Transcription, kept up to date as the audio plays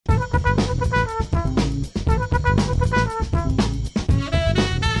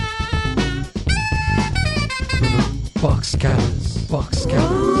Box cutters. Box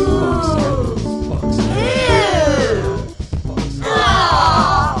cutters. Box cutters. Box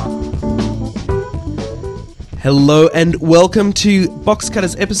cutters. Hello and welcome to Box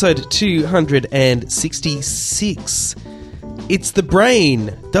Cutters episode 266. It's the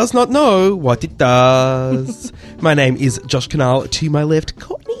brain does not know what it does. My name is Josh Canal. To my left,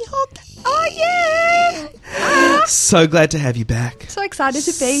 Courtney Hockey. Oh, yeah! So glad to have you back. So excited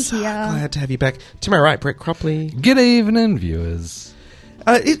to be So here. glad to have you back. To my right, Brett Cropley. Good evening, viewers.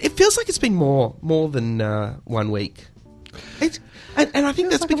 It feels like it's been more than 1 week. And I think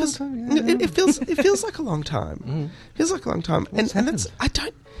that's like a because long time, yeah. it feels like a long time. Feels like a long time. And that's happened?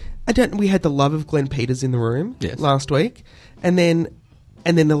 I don't. We had the love of Glenn Peters in the room Yes. last week, and then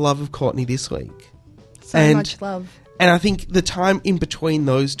the love of Courtney this week. So And- much love. And I think the time in between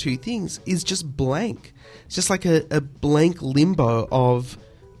those two things is just blank. It's just like a blank limbo of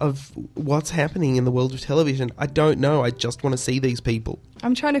what's happening in the world of television. I don't know. I just want to see these people.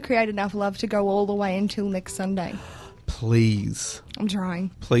 I'm trying to create enough love to go all the way until next Sunday. Please. I'm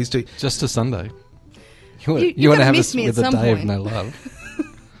trying. Please do. Just a Sunday. You want to gotta have miss us me with at a some day of point. no love.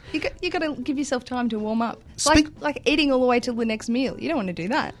 You got to give yourself time to warm up. It's Speak- like eating all the way till the next meal. You don't want to do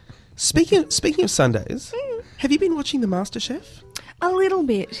that. Speaking of Sundays, have you been watching the MasterChef? A little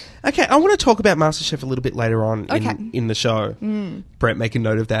bit. Okay, I want to talk about MasterChef a little bit later on Okay. in the show. Brett, make a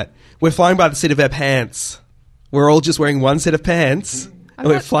note of that. We're flying by the seat of our pants. We're all just wearing one set of pants. I'm and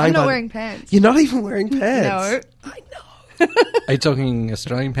we're not flying by wearing pants. You're not even wearing pants. No. I know. Are you talking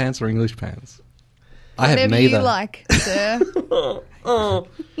Australian pants or English pants? I have Whatever neither. you like, sir. No,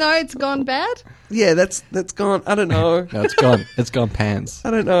 it's gone bad. Yeah, that's gone. I don't know. No, it's gone. It's gone pants.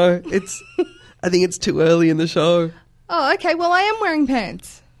 I don't know. I think it's too early in the show. Oh, okay. Well, I am wearing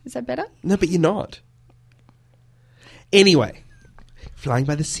pants. Is that better? No, but you're not. Anyway, flying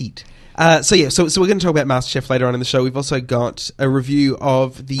by the seat. So we're going to talk about MasterChef later on in the show. We've also got a review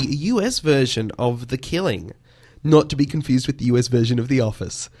of the US version of The Killing, not to be confused with the US version of The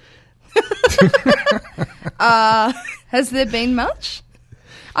Office. Has there been much?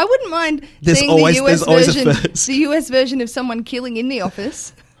 I wouldn't mind There's seeing always- the there's US always a version, first. the US version of someone killing in the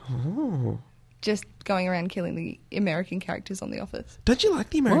office. Oh. Just going around killing the American characters on The Office. Don't you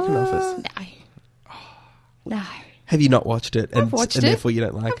like The American Office? No. No. Have you not watched it? I've watched and it. therefore you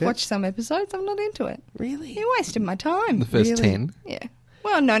don't like I've it? watched some episodes. I'm not into it. Really? You wasted my time. The first Really? 10. Yeah.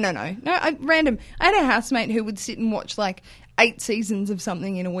 Well, no. Random. I had a housemate who would sit and watch like 8 seasons of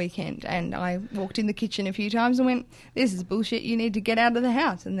something in a weekend, and I walked in the kitchen a few times and went, "This is bullshit. You need to get out of the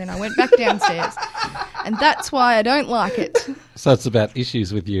house." And then I went back downstairs, and that's why I don't like it. So it's about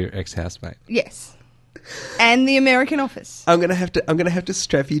issues with your ex-housemate. Yes. And the American Office. I'm gonna have to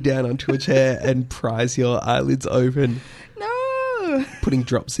strap you down onto a chair and prise your eyelids open, No. putting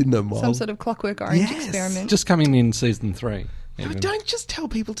drops in them. Some sort of Clockwork Orange Yes. experiment. Just coming in season 3. No, even. don't just tell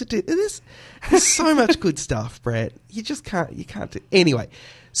people to do this. There's so much good stuff, Brett. You just can't. You can't do. Anyway,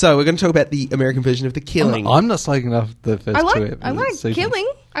 so we're going to talk about the American version of The Killing. I'm not slagging off the first I two like seasons. killing.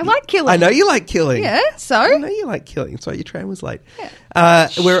 I like killing. I know you like killing. Yeah, I so? know you like killing. Sorry, your train was late.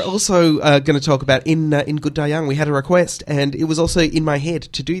 We're also going to talk about in Good Die Young. We had a request, and it was also in my head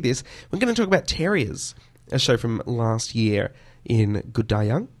to do this. We're going to talk about Terriers, a show from last year in Good Die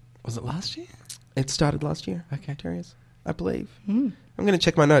Young. Was it last year? It started last year. Okay. Terriers, I believe. I'm going to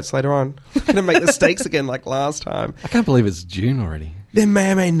check my notes later on. I'm going to make mistakes again like last time. I can't believe it's June already. There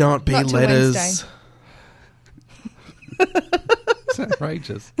may or may not be Not till letters. Wednesday. It's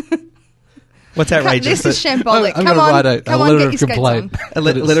outrageous. What's outrageous? This is shambolic. I'm Come going to on, write a come on, letter get of your skates complaint. on. A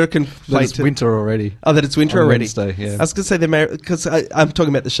letter of That complaint. it's winter already. Oh, that it's winter On already. Wednesday, yeah. I was going to say there may because I'm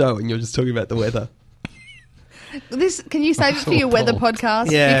talking about the show and you're just talking about the weather. Can you save it for your weather appalled.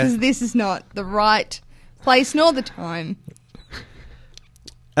 podcast? Yeah. Because this is not the right place nor the time.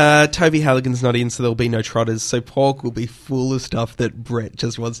 Toby Halligan's not in, so there'll be no trotters. So Pork will be full of stuff that Brett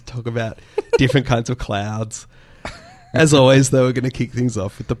just wants to talk about, different kinds of clouds. As always, though, we're going to kick things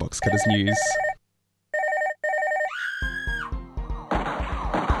off with the Box Cutters news.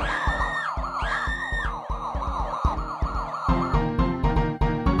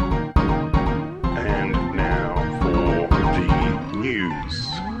 And now for the news.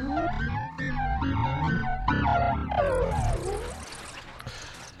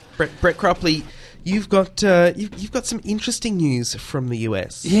 Brett Cropley, you've got some interesting news from the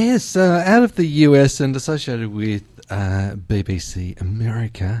US. Yes, out of the US and associated with BBC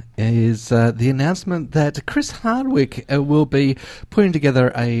America is the announcement that Chris Hardwick will be putting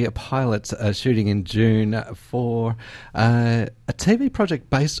together a pilot shooting in June for a TV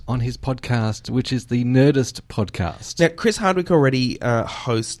project based on his podcast, which is the Nerdist podcast. Now, Chris Hardwick already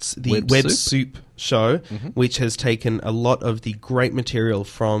hosts the Web Web Soup? Soup show, which has taken a lot of the great material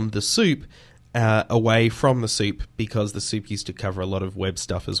from The Soup away from The Soup, because The Soup used to cover a lot of web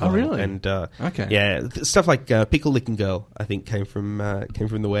stuff as well. really? And Okay. yeah, stuff like Pickle Licking Girl, I think, came from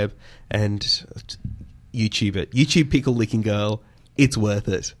the web. And YouTube it. YouTube Pickle Licking Girl. It's worth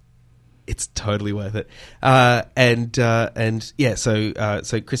it. It's totally worth it. And yeah,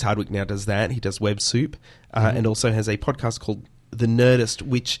 so Chris Hardwick now does that. He does Web Soup, and also has a podcast called The Nerdist,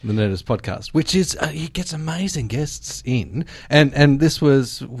 which The Nerdist podcast, which is he gets amazing guests in, and this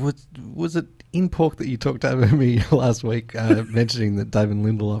was it in Pork that you talked over me last week, mentioning that David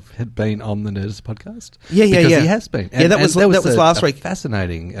Lindelof had been on the Nerdist podcast. Yeah, because he has been. Yeah, that was last week.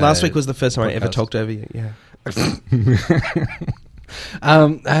 Fascinating. Last week was the first time I ever podcast. talked over you. Yeah.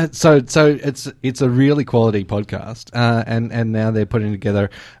 So it's a really quality podcast, and now they're putting together,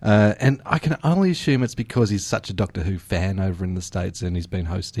 and I can only assume it's because he's such a Doctor Who fan over in the States, and he's been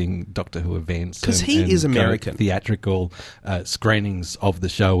hosting Doctor Who events. 'Cause he is American. Theatrical screenings of the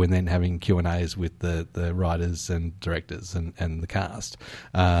show, and then having Q&As with the writers and directors and the cast.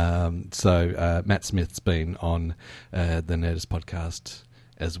 So Matt Smith's been on the Nerdist podcast,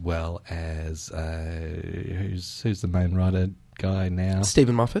 as well as who's the main writer guy now?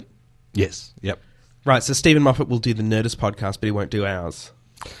 Stephen Moffat. Yes. Yep. Right, so Stephen Moffat will do the Nerdist podcast, but he won't do ours.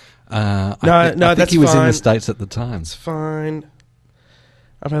 I think that's he was in fine. the States at the time. It's fine.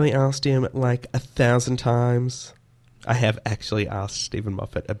 I've only asked him like 1,000 times. I have actually asked Stephen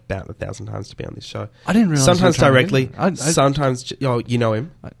Moffat about 1,000 times to be on this show. I didn't realise. Sometimes you were trying to directly, get him. sometimes you know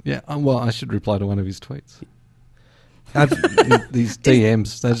him. Yeah. Well, I should reply to one of his tweets. I've- These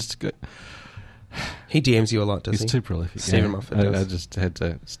DMs, they're just good. He DMs you a lot, does He's he? too prolific. Stephen yeah. Moffat I does. just had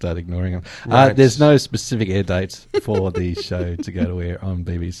to start ignoring him. Right. There's no specific air date for the show to go to air on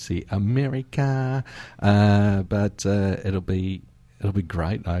BBC America, but it'll be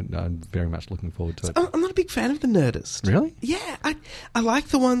great. I'm very much looking forward to it. I'm not a big fan of the Nerdist. Really? Yeah, I like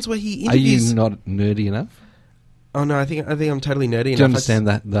the ones where he Are you interviews. not nerdy enough? Oh no, I think I'm totally nerdy. Do you enough. understand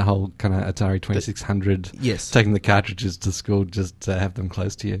that the whole kind of Atari 2600? Yes. Taking the cartridges to school just to have them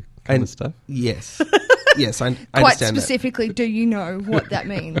close to you, kind And- of stuff. Yes, yes, I Quite understand that. specifically, do you know what that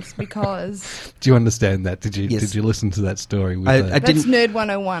means? Because Do you understand that? Did you Yes. listen to that story? With I that's didn't- Nerd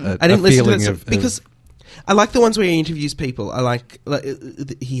 101. a I didn't listen to feeling it of- because I like the ones where he interviews people. I like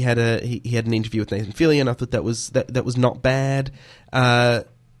he had an interview with Nathan Fillion. I thought that was not bad.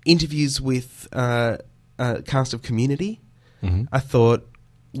 Interviews with cast of Community. Mhm. I thought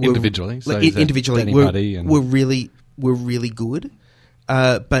Individually, so is that individually Danny Buddy and- were really good.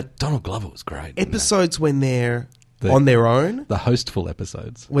 But Donald Glover was great. wasn't episodes when they're The- on their own, he? The hostful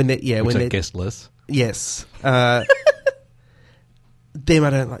episodes, when they which when are they guestless. yes, them I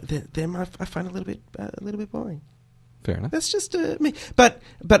don't like. Them I find a little bit boring. Fair enough. That's just me. But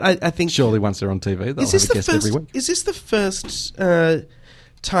I think Surely once they're on TV, they'll is have this a the guest first? every week. Is this the first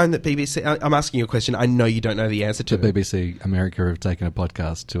time that BBC? I'm asking you a question. I know you don't know the answer to The it. BBC America have taken a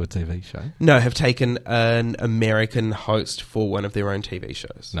podcast to a TV show. No, have taken an American host for one of their own TV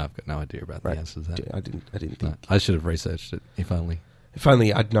shows. No, I've got no idea about Right. the answer to that. I didn't think. No, I should have researched it, if only. If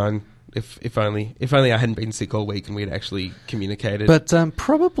only I'd known. If only I hadn't been sick all week and we'd actually communicated. But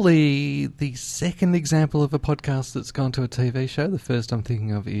probably the second example of a podcast that's gone to a TV show. The first I'm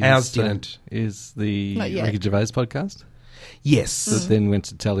thinking of is Ours didn't. Is the Not yet. Ricky Gervais podcast yes, that then went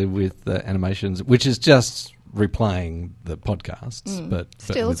to telly with animations, which is just replaying the podcasts, but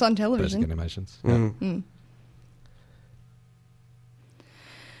Still, with it's on television. basic animations. Mm. Yeah. Mm.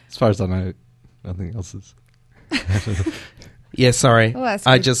 As far as I know, nothing else is. Yeah, sorry. Oh, that's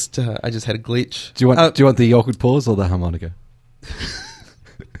I good. just had a glitch. Do you want the awkward pause or the harmonica?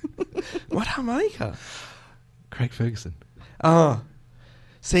 What harmonica? Craig Ferguson. Oh,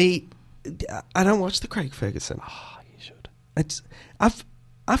 see, I don't watch the Craig Ferguson. Oh, you should.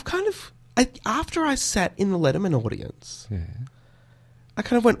 I've kind of after I sat in the Letterman audience, Yeah. I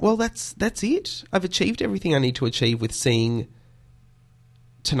kind of went, well, that's it. I've achieved everything I need to achieve with seeing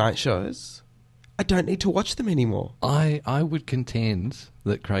Tonight shows. I don't need to watch them anymore. I would contend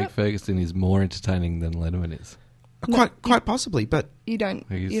that Craig Ferguson is more entertaining than Letterman is. No, Quite possibly, but You don't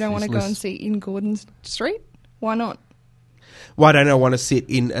He's- want to he's go less- and see In Gordon Street? Why not? why don't I want to sit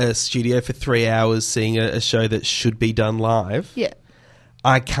in a studio for 3 hours seeing a show that should be done live? Yeah.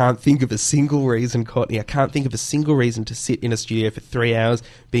 I can't think of a single reason, Courtney. I can't think of a single reason to sit in a studio for 3 hours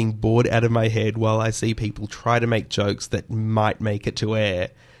being bored out of my head while I see people try to make jokes that might make it to air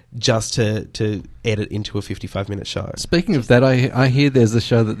just to edit into a 55-minute show. Speaking of that, I hear there's a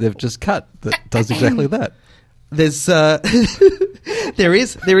show that they've just cut that does exactly that. There's there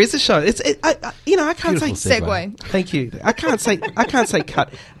is a show. I can't Beautiful say segue. Thank you. I can't say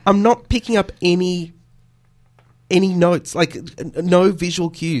cut. I'm not picking up any notes, like no visual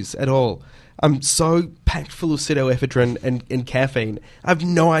cues at all. I'm so packed full of pseudoephedrine and caffeine. I have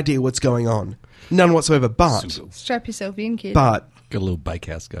no idea what's going on. None whatsoever. But Strap yourself in, kid. but Got a little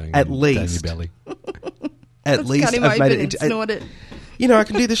bakehouse going At on least. down your belly. at Let's least cut him I've made open it. and snort it. I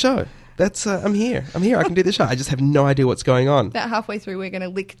can do the show. That's I'm here. I can do the show. I just have no idea what's going on. About halfway through, we're going to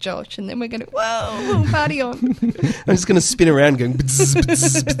lick Josh, and then we're going to, whoa, party on. I'm just going to spin around going. Bzz,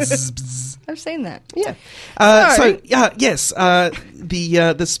 bzz, bzz, bzz. I've seen that. Yeah. Yes.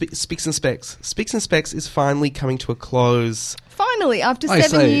 The Specs and Specs. Specs and Specs is finally coming to a close. Finally, after I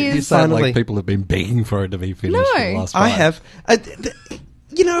 7 say, years. you sound Finally. like people have been begging for it to be finished for the No. last I 5. have.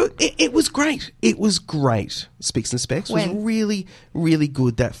 It was great. It was great. Specs and Specs was When? really, really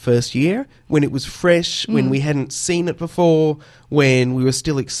good that first year when it was fresh, when we hadn't seen it before, when we were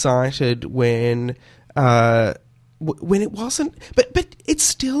still excited, when it wasn't. But it's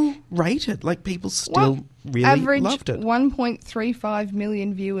still rated. Like people still really average loved it, 1.35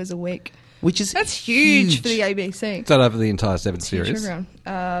 million viewers a week. which is That's huge for the ABC. Is that over the entire 7 Huge series?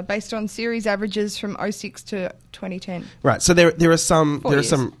 everyone. Based on series averages from 06 to 2010. Right, so there are some 4 there are years.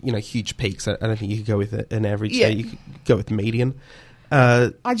 some huge peaks. I don't think you could go with an average. Yeah. There. You could go with median.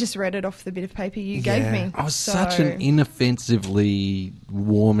 I just read it off the bit of paper you gave Yeah. me. Oh, so- such an inoffensively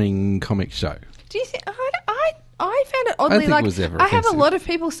warming comic show. Do you think? I found it oddly think it like was ever I have a offensive. lot of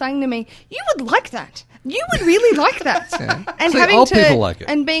people saying to me, "You would like that. You would really like that." Yeah. And See, having old to people like it.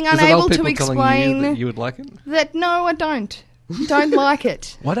 and being Is it unable old to people telling explain you that you would like it? that no, I don't like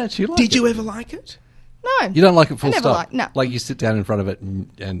it. Why don't you like Did it? you ever like it? No, You don't like it full I never stop? liked- no. Like you sit down in front of it and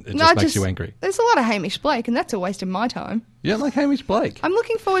it No, just makes you angry? There's a lot of Hamish Blake, and that's a waste of my time. You don't like Hamish Blake? I'm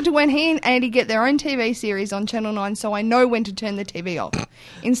looking forward to when he and Andy get their own TV series on Channel 9 so I know when to turn the TV off.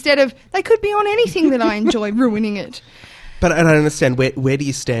 Instead of, they could be on anything that I enjoy, ruining it. But I don't understand. Where do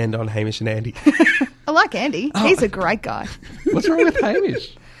you stand on Hamish and Andy? I like Andy. Oh. He's a great guy. What's wrong with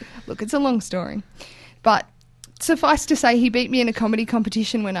Hamish? Look, it's a long story. But suffice to say, he beat me in a comedy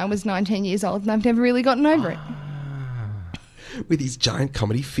competition when I was 19 years old, and I've never really gotten over it. With his giant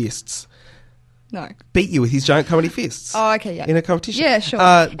comedy fists. No. Beat you with his giant comedy fists. Oh, okay, yeah. In a competition. Yeah, sure.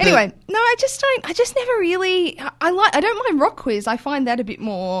 Anyway, no, I just never really. I don't mind Rock Quiz. I find that a bit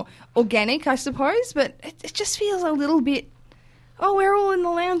more organic, I suppose. But it just feels a little bit. Oh, we're all in the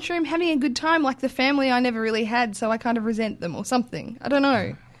lounge room having a good time, like the family I never really had, so I kind of resent them or something. I don't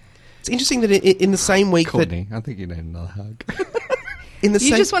know. It's interesting that in the same week Courtney, I think you need another hug. that in the You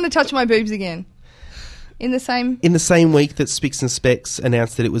same just want to touch my boobs again. In the same week that Specs and Specs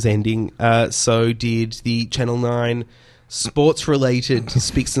announced that it was ending, so did the Channel 9 sports-related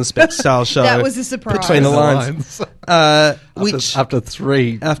Specs and Specs style show. That was a surprise. Between the lines. Which after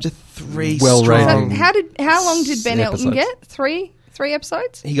 3 after 3 Well-rated. So strong, how long did Ben Elton Episodes. get? Three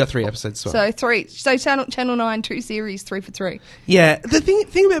episodes. he got 3 episodes. Well. So 3. So Channel 9, 2 series, 3 for 3. Yeah, the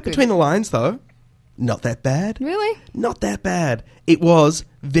thing about Between the Lines though, not that bad. Really? Not that bad. It was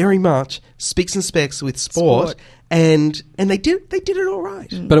very much Specs and Specs with sport. And they did it all right.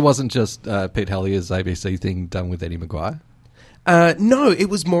 But it wasn't just Pete Hallier's ABC thing done with Eddie Maguire. No, it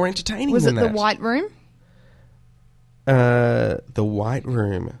was more entertaining Was it than the that. White Room? The White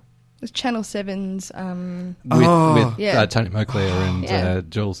Room. It was Channel 7's. With Yeah. Tony Monclair and Yeah.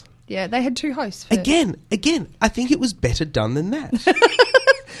 Jules. Yeah, they had 2 hosts. For Again, I think it was better done than that.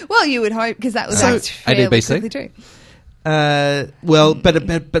 Well, you would hope because that was So, fairly ADBC? quickly too. Well,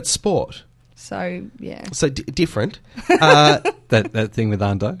 but sport. So yeah, So different. That thing with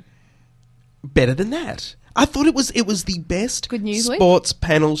Ando. Better than that. I thought it was the best Good News Week? sports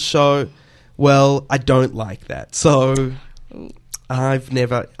panel show. Well, I don't like that. So I've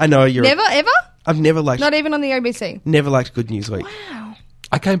never. I know you're. never ever, I've never liked. not even on the ABC. Never liked Good News Week. Wow.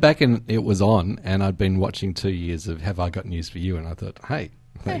 I came back and it was on, and I'd been watching 2 years of Have I Got News for You, and I thought, hey,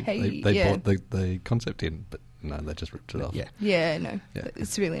 they yeah. brought the concept in, but no, they just ripped it off. Yeah. Yeah, no, Yeah.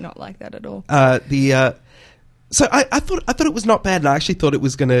 it's really not like that at all. So I thought it was not bad, and I actually thought it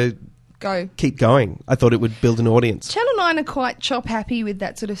was going to Go. keep going. I thought it would build an audience. Channel 9 are quite chop happy with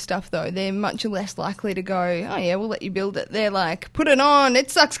that sort of stuff, though. They're much less likely to go, oh, yeah, we'll let you build it. They're like, put it on, it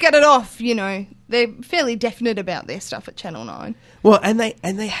sucks, get it off, you know. They're fairly definite about their stuff at Channel 9. Well, and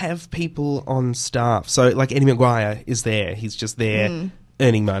they have people on staff. So, like, Eddie Maguire is there. He's just there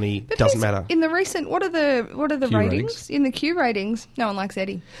earning money. But Doesn't he's- matter. In the recent, what are the Q ratings? ratings? In the Q ratings, no one likes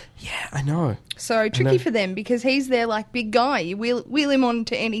Eddie. Yeah, I know. So know. tricky for them because he's their, like, big guy. You wheel him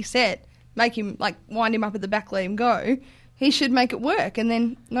onto any set, make him, like, wind him up at the back, let him go. He should make it work, and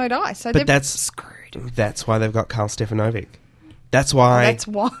then no dice. So But they're that's screwed. That's why they've got Karl Stefanovic. That's why. That's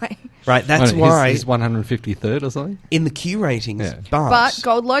why. Right, that's Well, why. He's 153rd or something. In the Q ratings, Yeah. But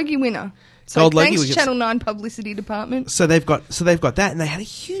Gold Logie winner. So Gold Logie thanks, wickets. Channel 9 publicity department. So they've got that, and they had a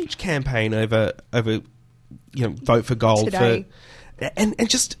huge campaign over vote for gold Today. and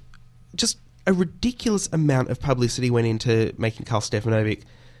just a ridiculous amount of publicity went into making Karl Stefanovic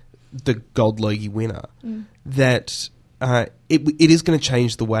the Gold Logie winner. That it is going to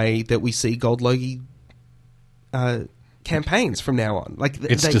change the way that we see Gold Logie campaigns from now on. Like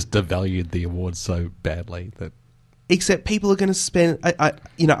It's just devalued the award so badly that except people are going to spend. I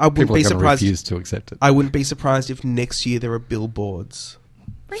wouldn't people be are going to surprised. refuse to accept it. I wouldn't be surprised if next year there are billboards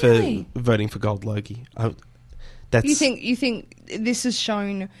Really? for voting for Gold Logie. That's You think this has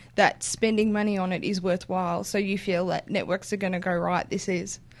shown that spending money on it is worthwhile, so you feel that networks are going to go, right, this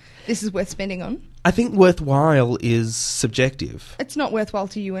is worth spending on? I think worthwhile is subjective. It's not worthwhile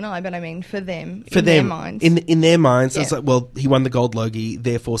to you and I, but I mean for them, For in them, their minds. in their minds, it's Yeah. like, well, he won the Gold Logie,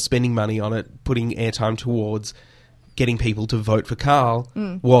 therefore spending money on it, putting airtime towards getting people to vote for Karl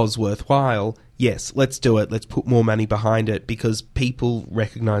was worthwhile. Yes, let's do it. Let's put more money behind it because people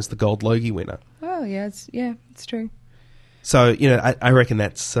recognise the Gold Logie winner. Oh, yeah, it's true. So, I reckon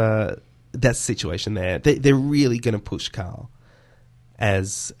that's the situation there. They're really going to push Karl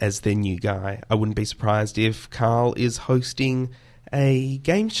as their new guy. I wouldn't be surprised if Karl is hosting a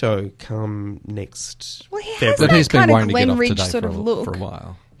game show come next Well, he has February. But that he's been kind of wanting to get Glen off Ridge today sort of look. for a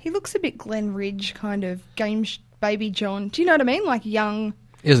while. He looks a bit Glen Ridge kind of baby John. Do you know what I mean? Like young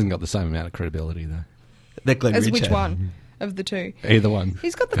He hasn't got the same amount of credibility though. That Glen as Ridge which had. one of the two? Either one.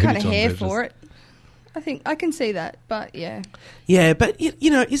 He's got the Baby kind of John hair Bridges. for it. I think I can see that, but yeah. Yeah, but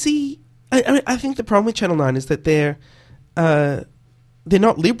is he? I think the problem with Channel 9 is that they're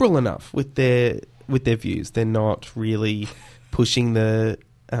not liberal enough with their views. They're not really pushing the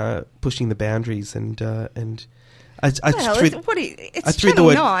boundaries and I Well, threw, it's I threw the Channel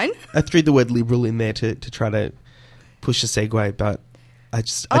word 9. I threw the word liberal in there to try to push a segue, but I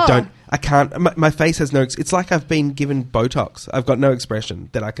Oh. can't. My face has no. It's like I've been given Botox. I've got no expression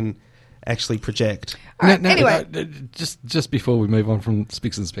that I can actually project. All right, anyway. just before we move on from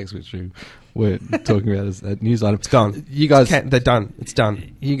Spicks and Specs, which we were talking about as a news item, It's gone. You guys, They're done. It's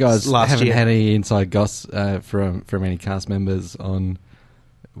done. you guys Last haven't year. had any inside goss from any cast members on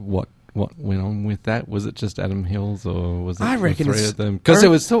what went on with that? Was it just Adam Hills, or was it I the reckon three it's- of them? Because there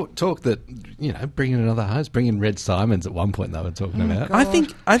was talk that bringing another host, bringing Red Simons at one point they were talking about. God.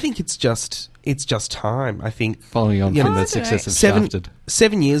 I think it's just time. I think Following on You from know, the success of seven Shafted.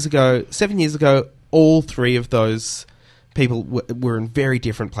 7 years ago, all three of those people were in very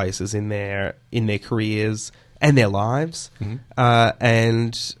different places in their careers and their lives,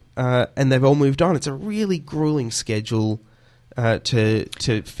 and they've all moved on. It's a really grueling schedule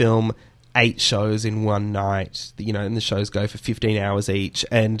to film 8 shows in one night. And the shows go for 15 hours each,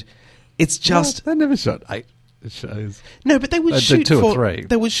 and it's just They never shot 8 shows. no. But they would They did shoot 2 or 4. 3.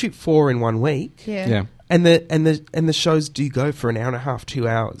 They would shoot 4 in 1 week. Yeah. And the shows do go for an hour and a half, 2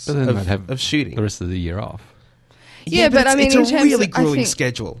 hours But then they'd have of shooting. the rest of the year off. Yeah, but I mean, it's in a terms really of- I grueling think-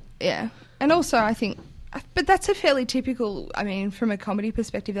 schedule. Yeah. And also, I think, but that's a fairly typical, I mean, from a comedy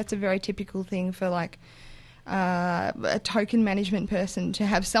perspective, that's a very typical thing for like a token management person to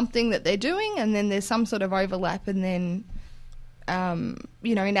have something that they're doing and then there's some sort of overlap and then,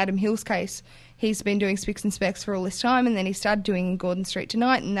 in Adam Hill's case, he's been doing Spicks and Specs for all this time and then he started doing Gordon Street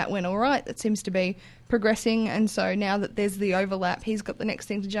Tonight and that went all right. That seems to be progressing, and so now that there's the overlap, he's got the next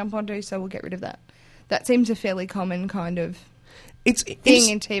thing to jump onto, so we'll get rid of that. That seems a fairly common kind of It's thing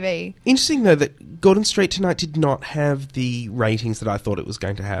in TV. interesting though that Gordon Street Tonight did not have the ratings that I thought it was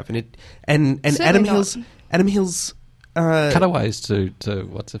going to have, and Certainly Adam not. Hill's Cutaways to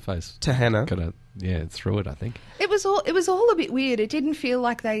what's her face? to Hannah. Through it, I think. It was all a bit weird. It didn't feel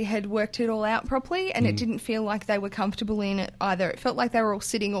like they had worked it all out properly, and it didn't feel like they were comfortable in it either. It felt like they were all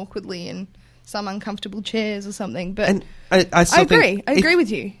sitting awkwardly in some uncomfortable chairs or something. But And I still think I agree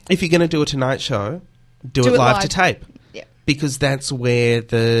with you. If you're going to do a Tonight Show, do Do it it live live. to tape. Yeah. Because that's where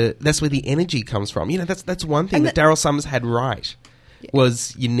the energy comes from. That's one thing And that Daryl Summers had right.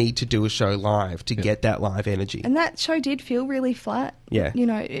 Was you need to do a show live to get that live energy. And that show did feel really flat. Yeah.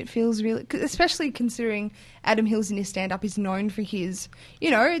 It feels really, especially considering Adam Hills in his stand-up is known for his,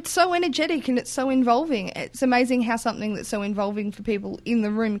 it's so energetic and it's so involving. It's amazing how something that's so involving for people in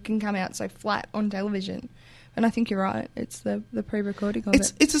the room can come out so flat on television. And I think you're right. It's the pre-recording of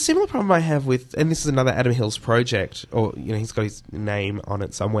it. It's a similar problem I have with, and this is another Adam Hills project, or he's got his name on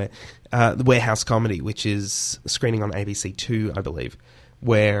it somewhere. The Warehouse Comedy, which is screening on ABC 2, I believe,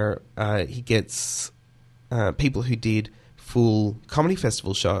 where he gets people who did full comedy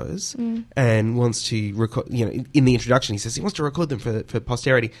festival shows and wants to record. You know, in the introduction, he says he wants to record them for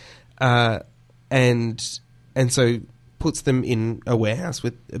posterity, and so puts them in a warehouse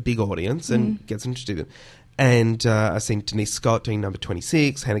with a big audience and gets them to do them. And I've seen Denise Scott doing Number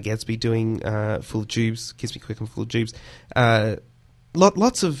 26, Hannah Gadsby doing Full of Tubes, Kiss Me Quick and Full of Tubes.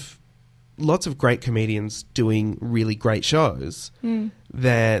 Lots of great comedians doing really great shows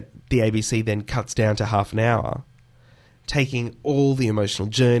that the ABC then cuts down to half an hour, taking all the emotional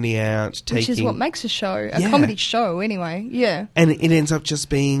journey out. Which is what makes a show, a comedy show anyway, yeah. And it ends up just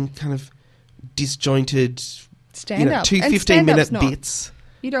being kind of disjointed, Stand-up. 2 And 15-minute stand-up's not. bits.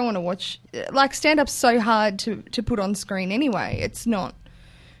 You don't want to watch... Like, stand-up's so hard to put on screen anyway. It's not...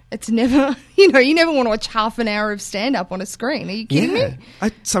 It's never... You never want to watch half an hour of stand-up on a screen. Are you kidding me?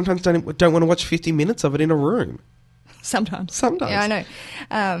 I sometimes don't want to watch 50 minutes of it in a room. Sometimes. Sometimes. Yeah, I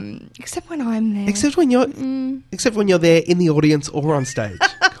know. Except when I'm there. Except when you're there in the audience or on stage,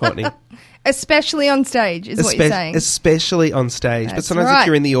 Courtney. Especially on stage, is what you're saying. Especially on stage. But That's sometimes right. if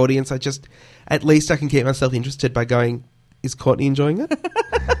you're in the audience, at least I can keep myself interested by going, is Courtney enjoying it?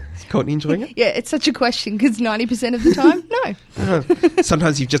 Is Courtney enjoying it? Yeah, it's such a question because 90% of the time, no.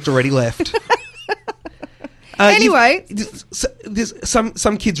 Sometimes you've just already left. Anyway. There's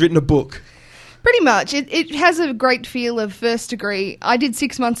some kid's written a book. Pretty much. It has a great feel of first degree. I did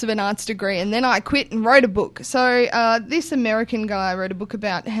 6 months of an arts degree and then I quit and wrote a book. So this American guy wrote a book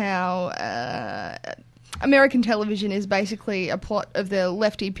about how American television is basically a plot of the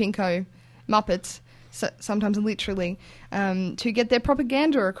Lefty Pinko Muppets, sometimes literally, to get their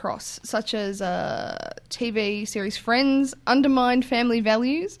propaganda across, such as TV series Friends undermined family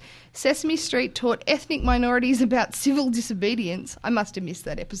values. Sesame Street taught ethnic minorities about civil disobedience. I must have missed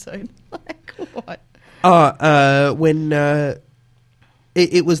that episode. Like, what? When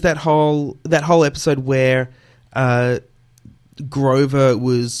it was that whole episode where Grover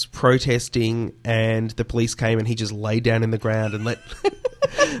was protesting and the police came and he just lay down in the ground and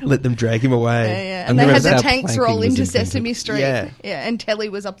let them drag him away. Yeah. And And they the had rest the of tanks planking roll was into invented. Sesame Street. Yeah. And Telly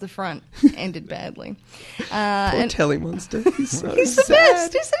was up the front. Ended badly. Poor And Telly Monster. He's so he's the sad.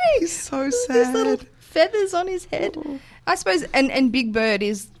 best, isn't he? He's so With sad. His little feathers on his head. I suppose, and Big Bird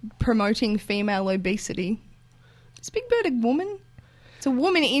is promoting female obesity. Is Big Bird a woman? It's a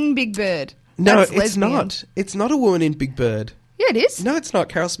woman in Big Bird. No, That's it's lesbian. not. It's not a woman in Big Bird. Yeah, it is. No, it's not.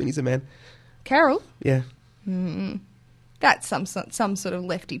 Carol Spinney's a man. Carol. Yeah. That's some sort of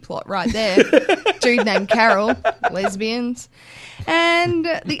lefty plot right there. Dude named Carol, lesbians. And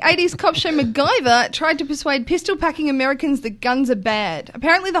the 80s cop show MacGyver tried to persuade pistol-packing Americans that guns are bad.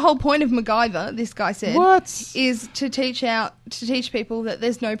 Apparently the whole point of MacGyver, this guy said, What? is to teach people that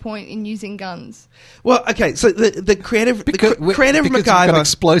there's no point in using guns. Well, okay, so the creator of Because you've got MacGyver,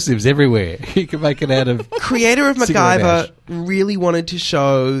 explosives everywhere. You can make it out of... creator of cigarette MacGyver ash. really wanted to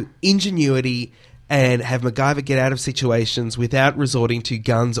show ingenuity and have MacGyver get out of situations without resorting to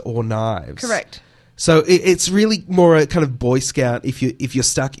guns or knives. Correct. So it's really more a kind of Boy Scout if you're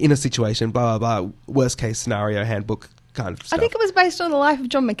stuck in a situation, blah blah blah, worst case scenario handbook kind of stuff. I think it was based on the life of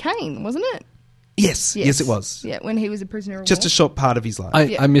John McCain, wasn't it? yes, it was. Yeah, when he was a prisoner of Just war. a short part of his life.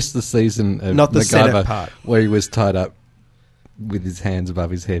 Yeah. I missed the season of Not the Senate MacGyver part. where he was tied up with his hands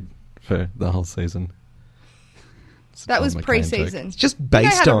above his head for the whole season. It's a That John was McCain pre-season. It's just You know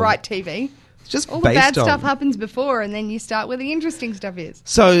based how to on write TV. It's just All the based bad on. stuff happens before, and then you start where the interesting stuff is.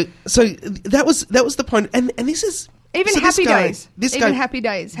 So that was the point, and this is Even so this Happy guy- Days. This Even guy, Happy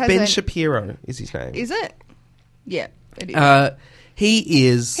Days has Ben a... Shapiro is his name. Is it? Yeah, it is. He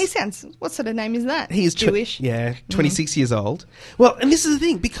is. He sounds... What sort of name is that? He is Jewish. 26 years old. Well, and this is the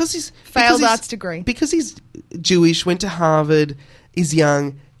thing because he's Failed arts degree. Because he's Jewish, went to Harvard, is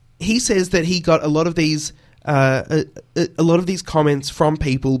young. He says that he got a lot of these comments from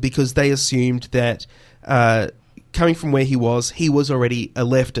people because they assumed that coming from where he was already a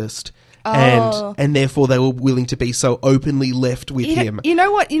leftist. Oh. And therefore they were willing to be so openly left with him. You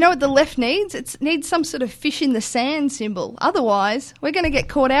know what the left needs? It needs some sort of fish in the sand symbol. Otherwise, we're going to get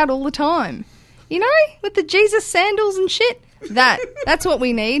caught out all the time. You know, with the Jesus sandals and shit. That's what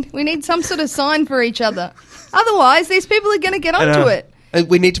we need. We need some sort of sign for each other. Otherwise, these people are going to get onto it. And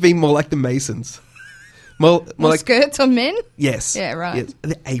we need to be more like the Masons. More More like skirts on men? yes, Yeah, right. Yes,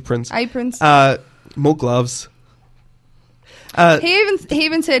 the aprons. Aprons. More gloves. He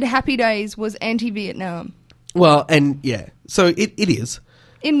even said Happy Days was anti-Vietnam. Well, and yeah, so it is.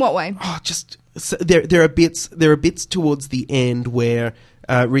 In what way? Oh, just so there are bits towards the end where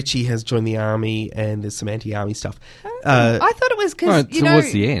Richie has joined the army and there's some anti-army stuff. I thought it was because, Right,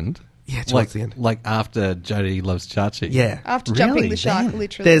 towards the end. Yeah, towards like, the end. Like after Jodie Loves Chachi. Yeah, after jumping Really? the shark, Damn.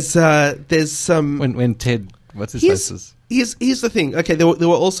 literally. there's some When Ted, what's his Here's- face? here's the thing. Okay, there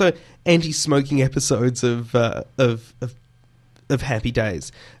were also anti-smoking episodes of Happy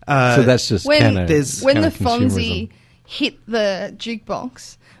Days. So that's just when kind of when the Fonzie hit the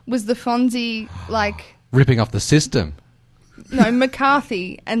jukebox, was the Fonzie like ripping off the system. no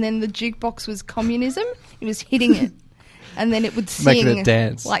McCarthy, and then the jukebox was communism? He was hitting it, and then it would sing, Making it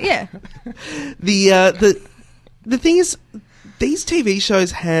dance. Like yeah, The thing is, these TV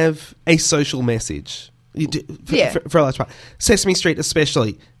shows have a social message. For a large part. Sesame Street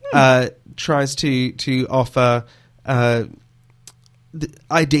especially tries to offer the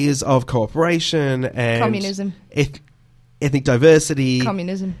ideas of cooperation and Communism. ethnic diversity,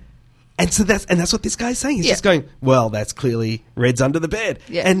 communism. and so that's what this guy's saying. He's just going, well, that's clearly Red's under the bed,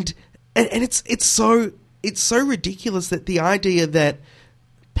 Yeah. and it's so ridiculous that the idea that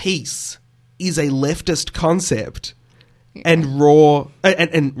peace is a leftist concept. And war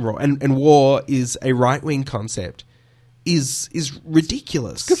is a right wing concept is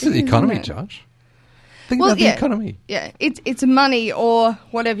ridiculous. Good for the economy, Isn't it? Josh. Think about the economy. Yeah, it's money or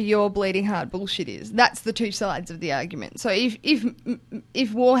whatever your bleeding heart bullshit is. That's the two sides of the argument. So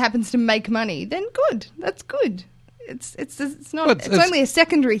if war happens to make money, then good. That's good. It's not. Well, it's it's- only a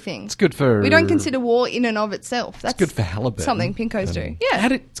secondary thing. It's good for. We don't consider war in and of itself. That's good for Halliburton. Something Pinkos do. Yeah, How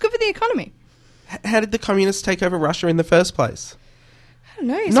did- it's good for the economy. How did the communists take over Russia in the first place? I don't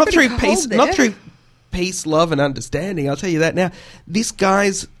know. It's Not pretty through cold peace. there. Not through peace, love, and understanding. I'll tell you that now. This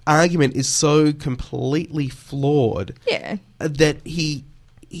guy's argument is so completely flawed Yeah. that he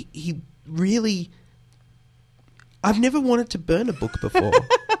really. I've never wanted to burn a book before.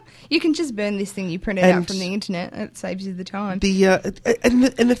 You can just burn this thing you printed out And from the internet. It saves you the time. And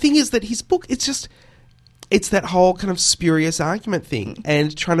the thing is that his book, it's that whole kind of spurious argument thing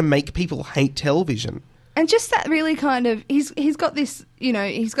and trying to make people hate television. And just that really kind of he's got this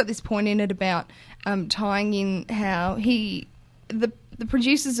he's got this point in it about tying in how the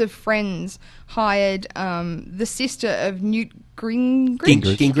producers of Friends hired the sister of Newt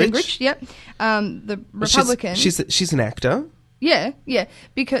Gingrich, yep, the Republican. She's an actor. Yeah,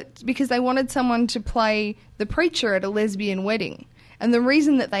 because they wanted someone to play the preacher at a lesbian wedding. And the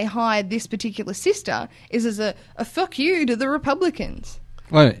reason that they hired this particular sister is as a fuck you to the Republicans.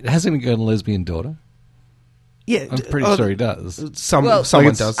 Wait, hasn't he got a lesbian daughter? Yeah, I'm pretty sure he does. Well, Someone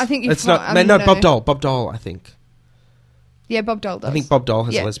it's- does. I think you've it's not. fi- No, no. Bob Dole. Bob Dole, I think. Yeah, Bob Dole does. I think Bob Dole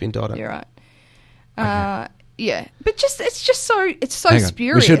has Yeah, a lesbian daughter. You're right. Yeah, but it's just so Hang on.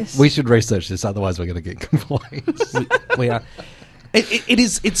 spurious. We should research this, otherwise we're going to get complaints. We are.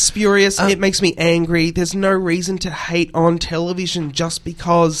 It's spurious. It makes me angry. There's no reason to hate on television just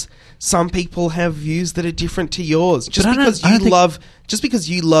because some people have views that are different to yours. Just But I because don't think- just because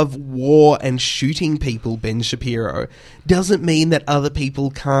you love war and shooting people, Ben Shapiro, doesn't mean that other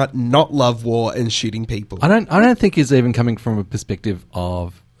people can't not love war and shooting people. I don't think he's even coming from a perspective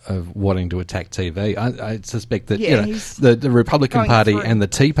of wanting to attack TV. I suspect that Yeah, he's the Republican going Party through. and the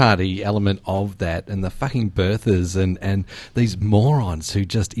Tea Party element of that, and the fucking birthers and these morons who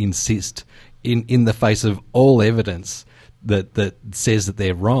just insist in the face of all evidence that says that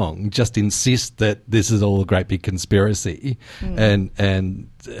they're wrong, just insist that this is all a great big conspiracy, and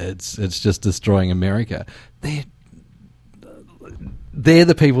it's just destroying America. They're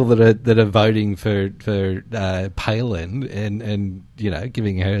the people that are voting for Palin and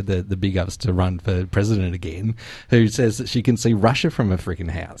giving her the big ups to run for president again, who says that she can see Russia from a freaking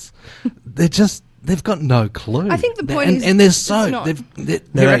house. They've got no clue. I think the point and, is and they're it's so not.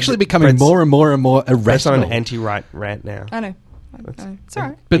 they're actually becoming Brett's- more and more and more That's on irrational. an anti-right rant now. I know. It's all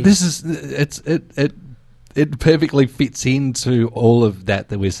right. But this is it perfectly fits into all of that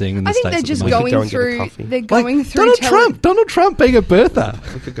we're seeing in the I think States. they're at the just moment. go going and get a through. coffee. They're Like, going through Donald Trump being a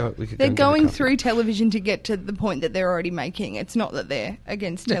birther. We could go. They're and get a going coffee. through television to get to the point that they're already making. It's not that they're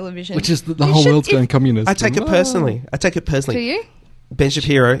against television, Which is that the It whole should- world's going communist. I take it personally. Do you Ben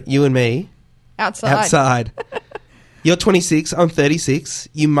Shapiro, you and me, outside. You're 26, I'm 36.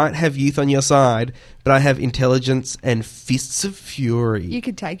 You might have youth on your side, but I have intelligence and fists of fury. You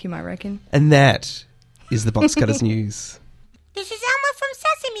could take him, I reckon. And that is the Box Cutters News. This is Elma from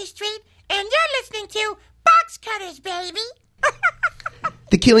Sesame Street, and you're listening to Box Cutters, baby.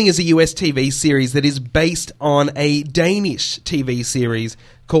 The Killing is a US TV series that is based on a Danish TV series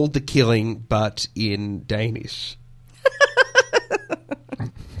called The Killing, but in Danish.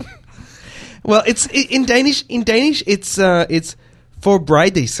 Well, it's in Danish. In Danish, it's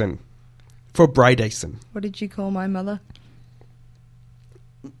Forbrydelsen. Forbrydelsen. What did you call my mother?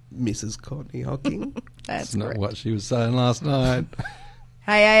 Mrs. Courtney Hawking. That's That's not correct. what she was saying last night.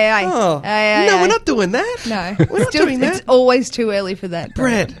 Hey. Oh, Hey, no, hey. we're not doing that. No. We're not doing that. It's always too early for that.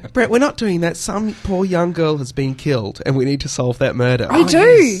 Brett, we're not doing that. Some poor young girl has been killed, and we need to solve that murder. We do.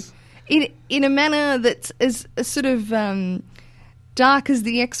 yes. In a manner that's as sort of dark as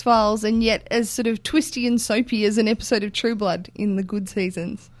the X-Files and yet as sort of twisty and soapy as an episode of True Blood in the good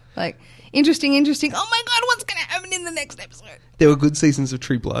seasons. Like, interesting. Oh my God, what's going to happen in the next episode? There were good seasons of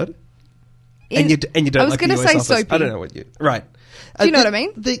True Blood, and you don't I was like the gonna US say Office. soapy. I don't know what you right. Do you know what I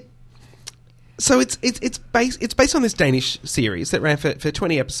mean? So it's based on this Danish series that ran for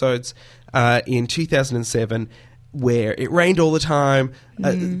 20 episodes in 2007, where it rained all the time.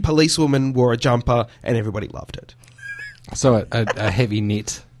 A policewoman wore a jumper, and everybody loved it. So a heavy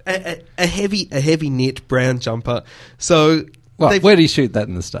knit. A heavy knit brown jumper. So Well, they've- where do you shoot that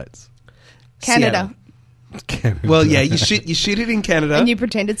in the States? Canada. Well, yeah, you shoot it in Canada, And you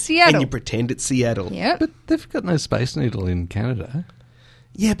pretend it's Seattle. and you pretend it's Seattle. Yeah. But they've got no Space Needle in Canada.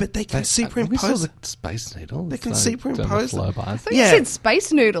 Yeah, but they can We saw superimpose. the Space Needle. They can so superimpose don't them. flow by. I thought Yeah. you said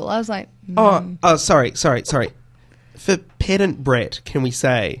Space Noodle. I was like, Oh, sorry. For pedant Brett, can we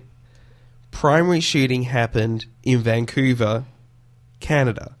say primary shooting happened in Vancouver,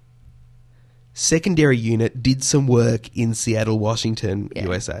 Canada. Secondary unit did some work in Seattle, Washington, Yeah.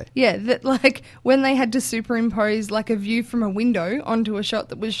 USA. yeah, that like when they had to superimpose like a view from a window onto a shot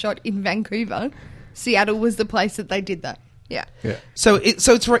that was shot in Vancouver, Seattle was the place that they did that. Yeah. Yeah. So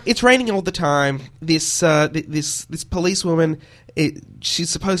it's raining all the time. This policewoman, she's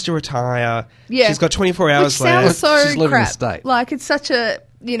supposed to retire. Yeah. She's got 24 hours Which sounds left. so She's living in crap. the state. Like it's such a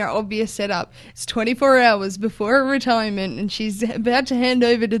obvious setup. It's 24 hours before her retirement, and she's about to hand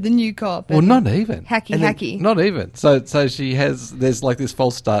over to the new cop. Well, and not even. hacky. Not even. So she has. There's like this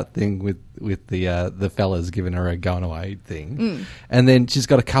false start thing with the fellas giving her a going away thing, and then she's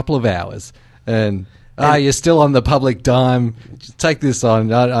got a couple of hours, and you're still on the public dime. Just take this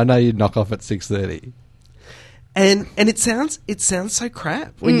on. I know you'd knock off at 6:30. And it sounds so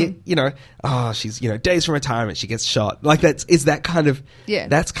crap when she's days from retirement, she gets shot. Like is that kind of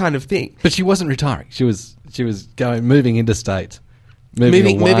thing. But she wasn't retiring. She was moving interstate,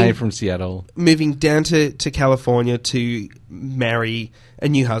 moving away from Seattle. Moving down to California to marry a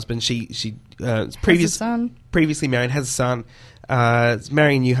new husband. She son. previously married, has a son, is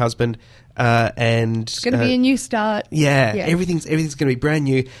marrying a new husband, and It's going to be a new start. Yeah, everything's going to be brand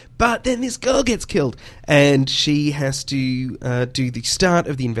new. But then this girl gets killed, and she has to do the start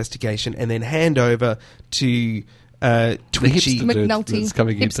of the investigation and then hand over to Twitchy hipster dude McNulty. that's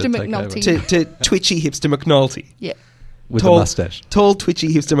coming in to Hipster take over. McNulty. to Twitchy hipster McNulty, Yeah. With tall a mustache. tall Twitchy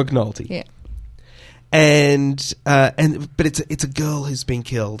hipster McNulty. Yeah. But it's a girl who's been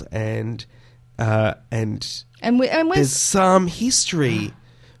killed, and And we're there's some history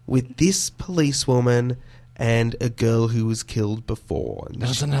with this policewoman and a girl who was killed before. And There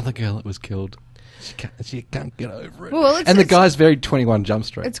was another girl that was killed. She can't get over it. Well, and the guy's very 21 Jump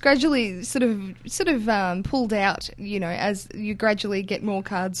Street. it's gradually sort of pulled out, as you gradually get more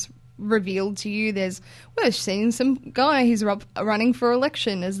cards revealed to you. We're seeing some guy who's running for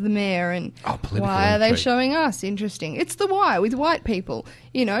election as the mayor, and political why are they intrigue. showing us? Interesting. It's the why with white people.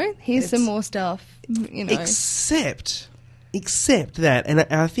 Here's some more stuff. Except that, and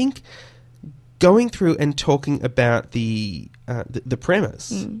I think going through and talking about the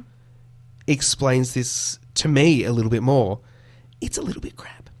premise explains this to me a little bit more. It's a little bit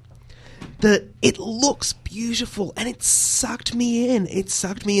crap. It looks beautiful, and it sucked me in. It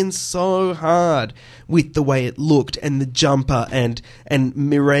sucked me in so hard with the way it looked, and the jumper, and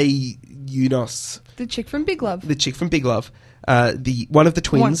Mireille Younos, The chick from Big Love. the chick from Big Love, one of the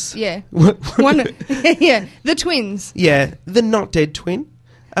twins. Yeah. The twins. Yeah, the not dead twin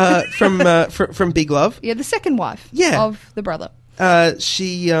from Big Love. Yeah, the second wife Yeah. of the brother.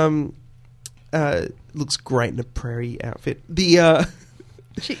 She looks great in a prairie outfit.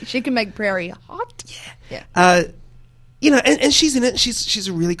 She can make Prairie hot. Yeah. And she's in it. She's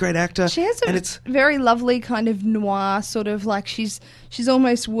a really great actor. She has and a it's very lovely kind of noir sort of like she's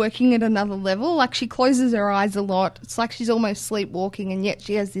almost working at another level. Like she closes her eyes a lot. It's like she's almost sleepwalking, and yet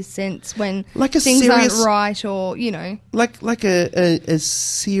she has this sense when Like a things serious- aren't right, or like a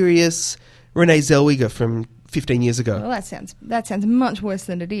serious Renee Zellweger from 15 years ago. Well, that sounds much worse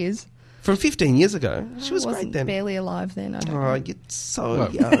than it is. From 15 years ago, she was I wasn't great then. barely alive then. I don't Oh, know. you're so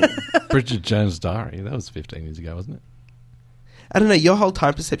Well, young. Bridget Jones' Diary. That was 15 years ago, wasn't it? I don't know. Your whole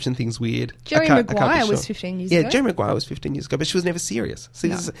time perception thing's weird. Jerry I can't be Maguire sure. was 15 years Yeah, ago. Jerry Maguire was 15 years ago, but she was never serious. So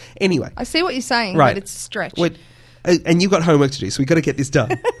No. anyway, I see what you're saying, Right. but it's a stretch. wait, and you've got homework to do, so we've got to get this done.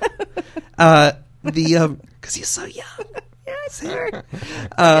 Because you're so young. Yeah, sorry.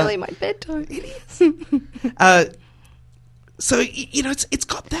 It's nearly my bedtime. It is. So it's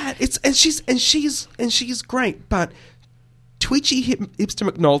got that. And she's great, but twitchy hipster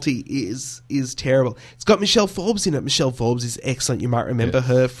McNulty is terrible. It's got Michelle Forbes in it. Michelle Forbes is excellent. You might remember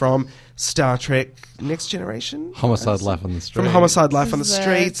her from Star Trek Next Generation. Homicide: Life on the Street. From Homicide: Life on the This is,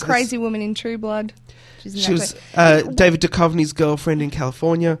 Streets. Crazy Woman in True Blood. She's in She that was too. David Duchovny's girlfriend in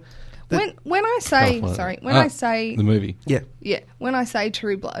California. When I say I say the movie. Yeah. When I say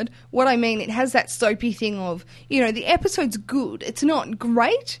True Blood, what I mean, it has that soapy thing of, the episode's good. It's not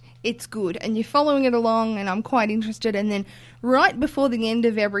great, it's good. And you're following it along, and I'm quite interested. And then right before the end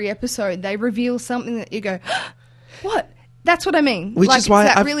of every episode, they reveal something that you go, what? That's what I mean. Which is why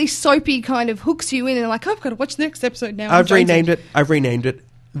it's that I've- really soapy kind of hooks you in, and like, I've got to watch the next episode now. I've renamed it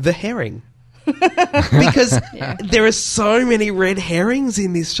The Herring. Because there are so many red herrings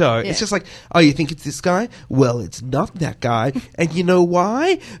in this show. Yeah. It's just like, oh, you think it's this guy? Well, it's not that guy. And you know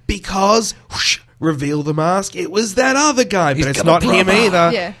why? Because, whoosh, reveal the mask, it was that other guy. But it's not him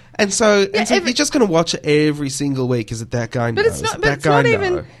either. Yeah. And so every- you're just going to watch it every single week. Is it that guy? But No. it's Is not. it But that it's guy? not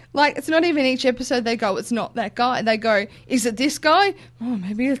even No. like it's not even each episode. They go, it's not that guy. They go, is it this guy? Oh,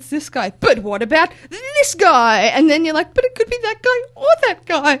 maybe it's this guy. But what about this guy? And then you're like, but it could be that guy or that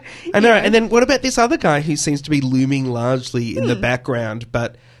guy. I know. And then what about this other guy who seems to be looming largely in the background,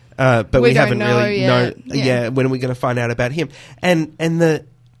 but we We don't haven't know really yet. know. Yeah. When are we going to find out about him? And the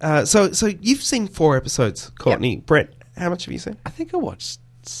so you've seen 4 episodes, Courtney. Brett, how much have you seen? I think I watched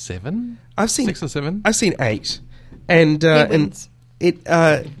 7. I've seen 6 or 7. I've seen 8, and wins. it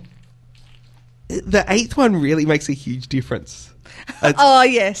the 8th one really makes a huge difference. Oh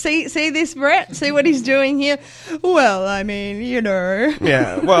yeah, see this, Brett? See what he's doing here? Well, I mean,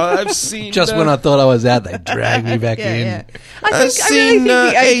 Yeah, well, I've seen Just when I thought I was out, they dragged me back in. Yeah. I've I really seen, think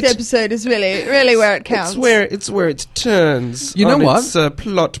the 8th 8. episode is really where it counts. It's where it turns. You know on what? Its,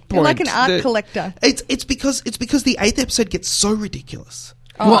 plot point. You're like an art collector. It's because the 8th episode gets so ridiculous.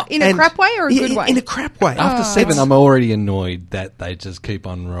 Oh, in a And- crap way or a good way? In a crap way. After 7, I'm already annoyed that they just keep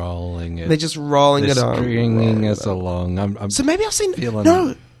on rolling it. They're just rolling They're it on. stringing rolling us it on. along. I'm So maybe I've seen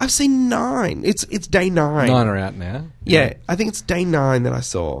feeling I've seen 9. It's day 9. 9 are out now. Yeah, I think it's day 9 that I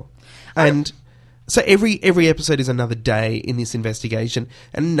saw, and so every episode is another day in this investigation,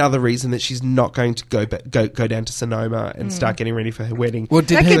 and another reason that she's not going to go down to Sonoma and start getting ready for her wedding. Well,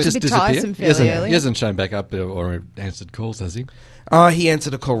 did That he gets a just bit disappear? tiresome fairly early. He hasn't shown back up or answered calls, has he? He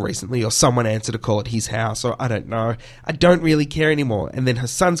answered a call recently, or someone answered a call at his house, or I don't know. I don't really care anymore. And then her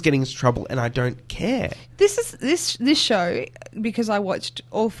son's getting into trouble, and I don't care. This show, because I watched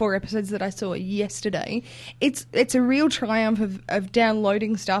all 4 episodes that I saw yesterday, it's a real triumph of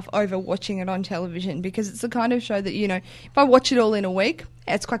downloading stuff over watching it on television, because it's the kind of show that, if I watch it all in a week,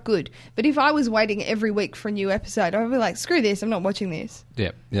 it's quite good. But if I was waiting every week for a new episode, I'd be like, screw this, I'm not watching this.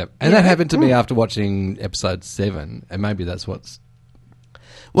 Yep. And that happened to me after watching episode 7, and maybe that's what's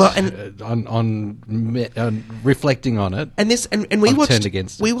Well, and on reflecting on it. and this and we I've watched turned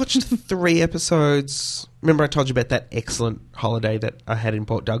against it. we watched 3 episodes. Remember, I told you about that excellent holiday that I had in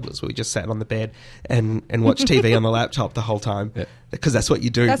Port Douglas, where we just sat on the bed and watched TV on the laptop the whole time, Yeah. because that's what you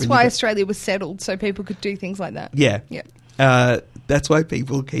do. That's when why you Australia was settled, so people could do things like that. Yeah. That's why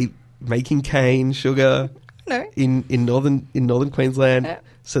people keep making cane sugar No. in northern Queensland, Yeah.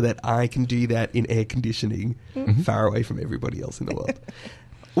 so that I can do that in air conditioning, far away from everybody else in the world.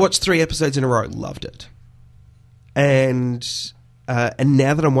 Watched 3 episodes in a row, loved it, and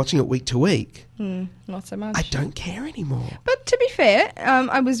now that I'm watching it week to week, Not so much. I don't care anymore. But to be fair,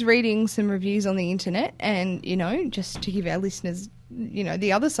 I was reading some reviews on the internet, and, just to give our listeners,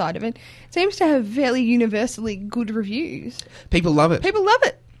 the other side of it, it seems to have fairly universally good reviews. People love it. People love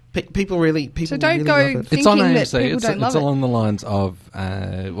it. People really. People So don't really go love it. It's on thinking that AMC. people It's don't love it. along the lines of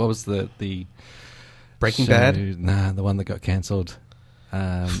what was the Breaking show? Bad? Nah, the one that got cancelled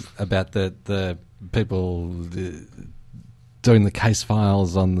about the people doing the case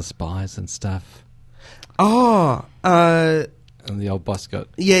files on the spies and stuff, Oh, and the old boss got.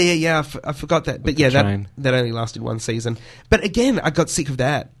 yeah. I forgot that, but the yeah, train. that only lasted 1 season. But again, I got sick of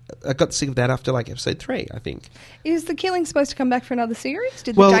that. I got sick of that after episode 3, I think. Is The Killing supposed to come back for another series?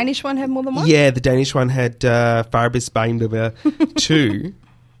 Did Well, the Danish one have more than one? Yeah, the Danish one had Farbis Beindeber 2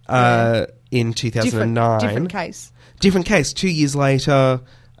 in 2009. Different case. Different case. 2 years later.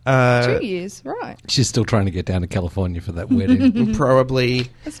 2 years, right. She's still trying to get down to California for that wedding. Probably.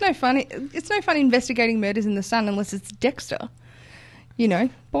 It's no fun investigating murders in the sun unless it's Dexter.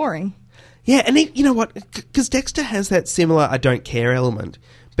 Boring. Yeah, and you know what? Because Dexter has that similar I don't care element,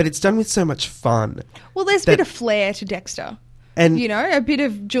 but it's done with so much fun. Well, there's a bit of flair to Dexter. And You know, a bit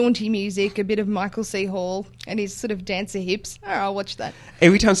of jaunty music, a bit of Michael C. Hall and his sort of dancer hips. Oh, I'll watch that.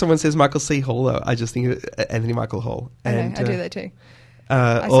 every time someone says Michael C. Hall, though, I just think of Anthony Michael Hall. I know, And, I do that too.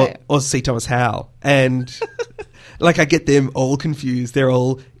 or, say it. or C. Thomas Howell. And like I get them all confused. They're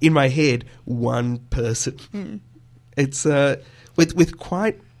all, in my head, one person. It's with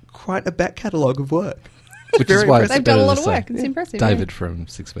quite a back catalogue of work. Which is Very why impressive. it's They've done better a lot to of say work. It's impressive. David from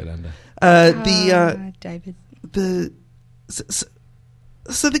 6 Feet Under. David.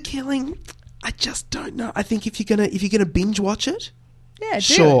 So the Killing, I just don't know. I think if you're gonna binge watch it, Yeah,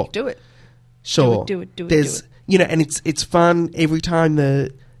 Sure. Do it. sure, Do it. There's and it's fun every time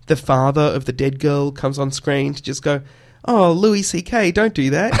the father of the dead girl comes on screen to just go, oh, Louis C.K., don't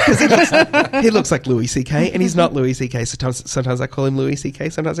do that, because he looks like Louis C.K. and he's not Louis C.K. Sometimes I call him Louis C.K.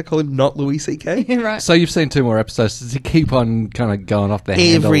 Sometimes I call him not Louis C.K. Right. So you've seen 2 more episodes. Does he keep on kind of going off the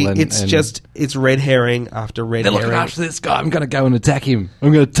handle? It's red herring after red they're looking herring. after this guy. I'm going to go and attack him.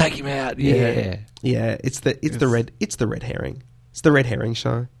 I'm going to take him out. Yeah. Yeah, it's the red herring. It's the red herring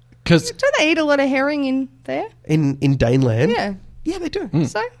show Because Do they eat a lot of herring in there? in Daneland. Yeah. Yeah, they do.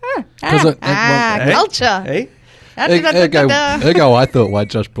 So, 'Cause at one- Hey? culture. Hey, ergo, I thought why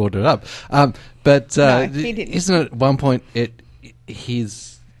Josh brought it up. But No, he didn't. isn't it at one point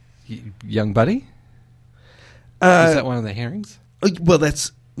his young buddy? Is that one of the herrings? well,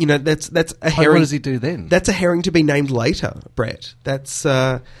 that's a Like, herring. what does he do then? That's a herring to be named later, Brett. That's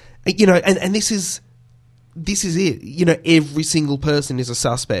and this is it. Every single person is a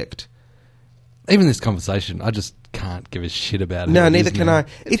suspect. Even this conversation, I just can't give a shit about it. No, neither can I.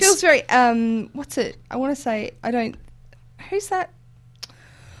 It feels very, what's it? I want to say, who's that?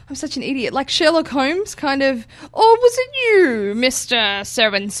 I'm such an idiot. Like Sherlock Holmes, kind of, oh, was it you, Mr.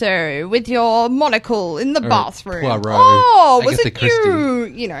 So-and-so, with your monocle in the bathroom? Poirot, oh, was Agatha it Christie. you?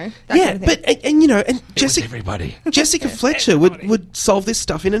 You know, that Yeah, kind of thing. but and It was Jessica everybody. Jessica Fletcher would solve this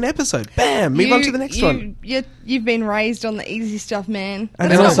stuff in an episode. Bam, move on to the next one. You've been raised on the easy stuff, man.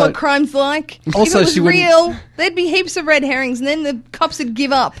 And That's not also- what crime's like. Also, if it was she wouldn't- real, there'd be heaps of red herrings, and then the cops would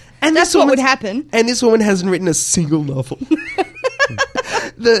give up. And That's this what would woman's- happen. And this woman hasn't written a single novel.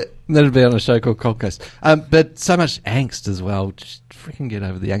 That'd be on a show called Cold Case. But so much angst as well. Just freaking get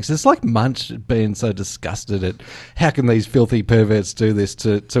over the angst. It's like Munch being so disgusted at how can these filthy perverts do this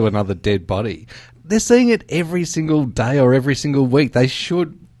to another dead body. They're seeing it every single day or every single week. They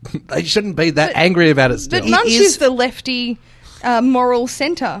shouldn't be that angry about it still. But Munch is- is the lefty moral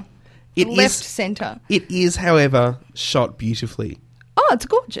centre. It Left is- centre. It is, however, shot beautifully. Oh, it's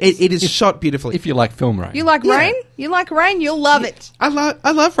gorgeous. It is shot beautifully. If you like film rain. you like Yeah. rain? You like rain? You'll love it. I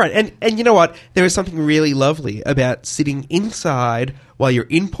love rain, and you know what? There is something really lovely about sitting inside while you're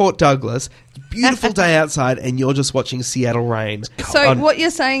in Port Douglas. It's a beautiful day outside, and you're just watching Seattle rain. So on- what you're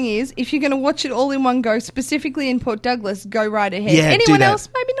saying is, if you're going to watch it all in one go, specifically in Port Douglas, go right ahead. Yeah, do Anyone that. else?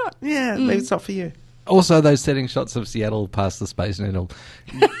 Maybe not. Yeah, maybe it's not for you. Also, those setting shots of Seattle past the Space Needle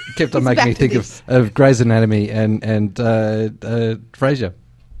kept on It's making back me to think this. of Grey's Anatomy and Frasier.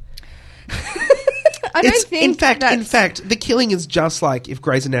 I don't think in fact, that's- The Killing is just like if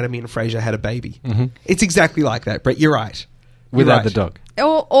Grey's Anatomy and Frasier had a baby. Mm-hmm. It's exactly like that, Brett. You're right. You're Without right. the dog.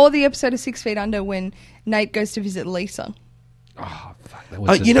 Or the episode of 6 Feet Under when Nate goes to visit Lisa. Oh, fuck. That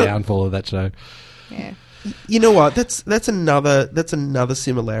was the you know- downfall of that show. Yeah. You know what? That's another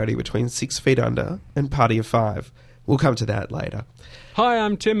similarity between 6 Feet Under and Party of Five. We'll come to that later. Hi,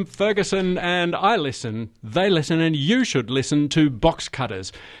 I'm Tim Ferguson, and I listen, they listen, and you should listen to Box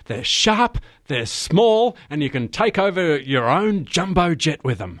Cutters. They're sharp, they're small, and you can take over your own jumbo jet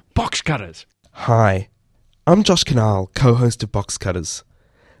with them. Box Cutters. Hi, I'm Josh Canal, co-host of Box Cutters.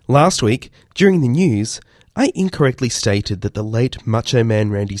 Last week, during the news, I incorrectly stated that the late Macho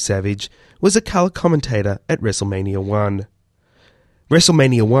Man Randy Savage was a colour commentator at WrestleMania 1.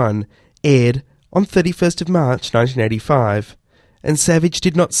 WrestleMania 1 aired on 31st of March 1985, and Savage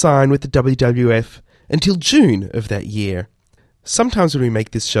did not sign with the WWF until June of that year. Sometimes when we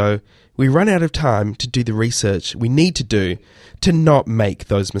make this show, we run out of time to do the research we need to do to not make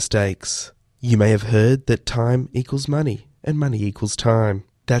those mistakes. You may have heard that time equals money, and money equals time.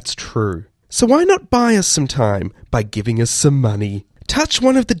 That's true. So why not buy us some time by giving us some money? Touch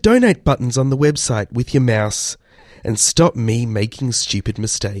one of the donate buttons on the website with your mouse, and stop me making stupid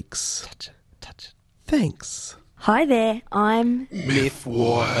mistakes. Touch it. Thanks. Hi there, I'm... Myth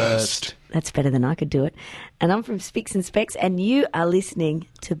Warhurst. That's better than I could do it. And I'm from Spicks and Specs, and you are listening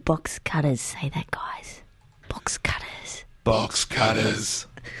to Box Cutters. Say that, guys. Box Cutters. Box Cutters.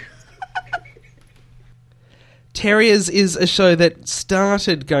 Terriers is a show that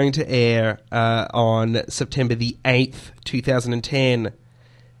started going to air on September the 8th, 2010.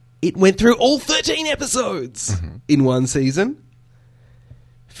 It went through all 13 episodes in one season,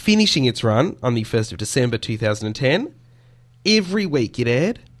 finishing its run on the 1st of December 2010. Every week it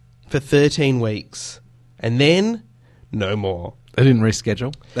aired for 13 weeks. And then, no more. They didn't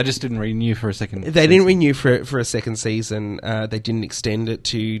reschedule. They just didn't renew for a second. They didn't renew for a second season. They didn't extend it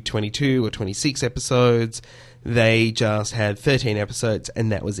to 22 or 26 episodes. They just had 13 episodes,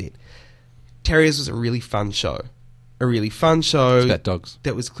 and that was it. Terriers was a really fun show. A really fun show. It's about dogs.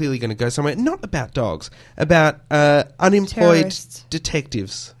 That was clearly going to go somewhere. Not about dogs. About unemployed Terrorists.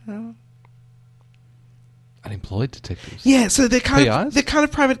 detectives. Unemployed detectives. Yeah, so they're kind PIs? of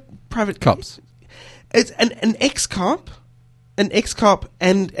private Cops. It's an ex-cop. An ex-cop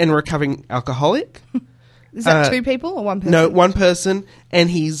and a recovering alcoholic. Is that two people or one person? No, one person, and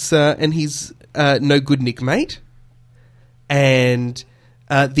he's no good Nick mate, and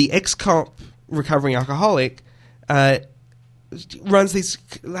the ex-cop recovering alcoholic runs these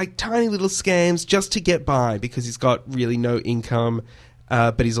like tiny little scams just to get by because he's got really no income,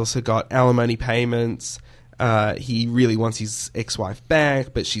 but he's also got alimony payments. He really wants his ex-wife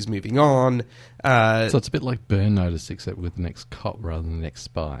back, but she's moving on. So it's a bit like Burn Notice, except with an ex-cop rather than an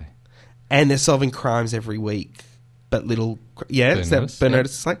ex-spy. And they're solving crimes every week. But little... Yeah, Burn is that Notice, Burn yeah.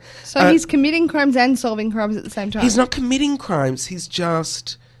 Notice is like... So he's committing crimes and solving crimes at the same time. He's not committing crimes. He's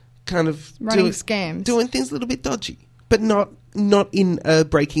just kind of... Running scams. Doing things a little bit dodgy. But not in a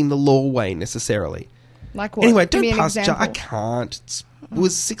breaking the law way, necessarily. Like what? Anyway, Give don't me an pass... example. I can't. It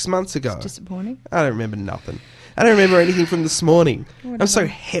was 6 months ago. Disappointing. I don't remember nothing. I don't remember anything from this morning. I'm so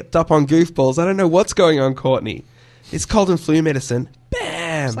hepped up on goofballs. I don't know what's going on, Courtney. It's cold and flu medicine.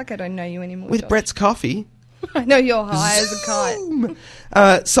 Bam! It's like I don't know you anymore. With Josh. Brett's coffee. I know you're high as a kite. Zoom!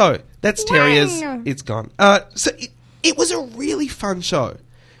 So, that's Terriers. Wang! It's gone. So, it was a really fun show.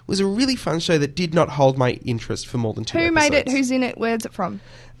 It was a really fun show that did not hold my interest for more than 2 Who episodes. made it? Who's in it? Where's it from?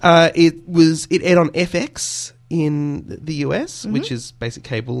 It aired on FX in the US, which is basic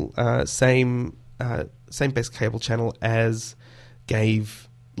cable, same basic cable channel as gave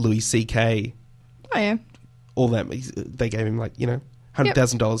Louis C.K. Oh, yeah. all that. They gave him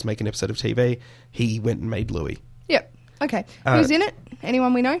 $100,000 to make an episode of TV. He went and made Louis. Yep. Okay. Who's in it?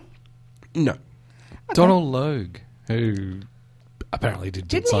 Anyone we know? No. Donald Logue, who apparently did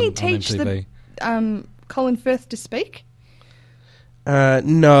Didn't on he teach MTV. the Colin Firth to speak?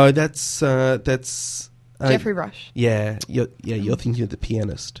 No, that's Jeffrey Rush. Yeah, you're thinking of The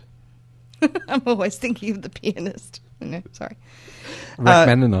Pianist. I'm always thinking of The Pianist. No, sorry.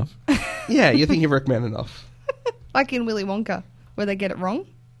 Rachmaninoff. Yeah, you're thinking of Rachmaninoff. Like in Willy Wonka, where they get it wrong.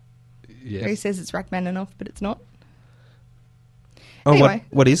 Yes. Where he says it's Rachmaninoff, but it's not. Oh, Anyway.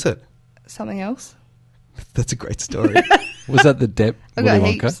 what is it? Something else. That's a great story. Was that the Depp I've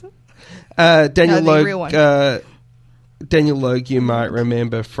Willy got Wonka? heaps. Daniel No, the real one. Logue. Daniel Logue, you might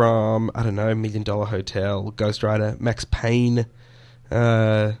remember from I don't know, $1 Million Hotel, Ghost Rider, Max Payne,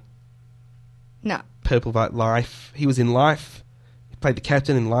 No. Purple Life. He was in Life. He played the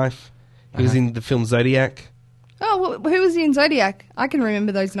captain in Life. He was in the film Zodiac. Oh, who was he in Zodiac? I can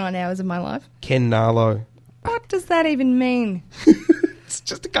remember those 9 hours of my life. Ken Narlow. What does that even mean? It's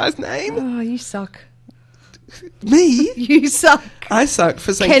just a guy's name. Oh, you suck. Me? You suck. I suck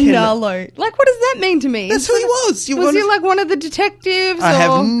for saying Ken Ken Narlow. Like, what does that mean to me? That's who he was. Was he like one of the detectives? I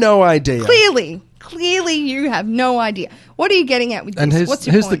or? have no idea. Clearly, you have no idea. What are you getting at with And this? What's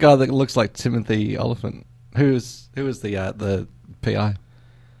your who's the point? guy that looks like Timothy Oliphant? Who was the PI?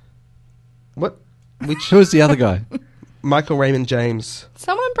 What? Which? Who was the other guy? Michael Raymond James.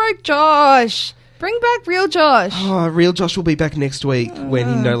 Someone broke Josh. Bring back real Josh. Oh, real Josh will be back next week when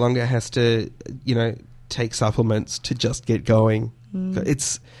he no longer has to, take supplements to just get going.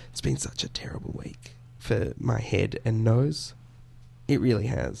 It's been such a terrible week for my head and nose. It really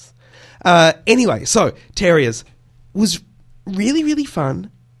has. Anyway, so Terriers was really, really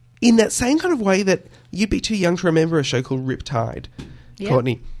fun in that same kind of way that you'd be too young to remember a show called Riptide, Yeah.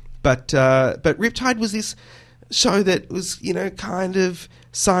 Courtney. But Riptide was this show that was, kind of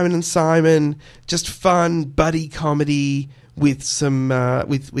Simon and Simon, just fun buddy comedy with some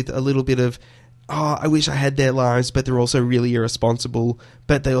with a little bit of I wish I had their lives, but they're also really irresponsible,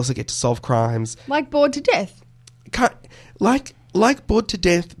 but they also get to solve crimes. Like Bored to Death. Like Bored to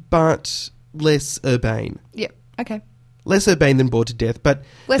Death, but less urbane. Yep. Okay. Less urbane than Bored to Death, but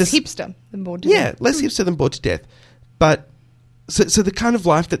Less hipster than Bored to Death. yeah, less hipster than Bored to Death. But so the kind of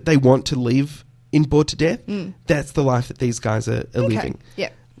life that they want to live in Bored to Death, that's the life that these guys are living.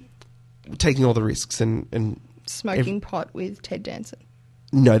 Yep. Taking all the risks and Smoking pot with Ted Danson.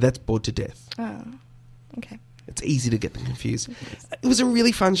 no, that's Bored to Death. Oh. Okay. It's easy to get them confused. It was a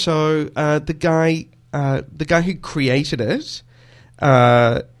really fun show. The guy who created it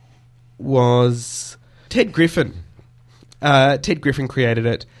was Ted Griffin. Ted Griffin created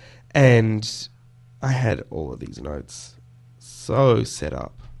it, and I had all of these notes so set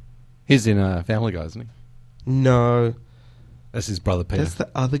up. He's in Family Guy, isn't he? No, That's his brother Peter. that's the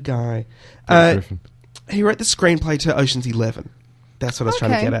other guy. Ted Griffin. He wrote the screenplay to Ocean's 11. That's what I was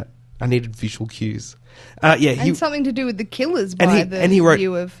trying to Okay. get at. I needed visual cues. He And something to do with the killers by and the he wrote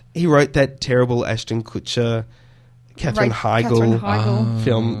view of he wrote that terrible Ashton Kutcher, Katherine Catherine Heigl Heigl.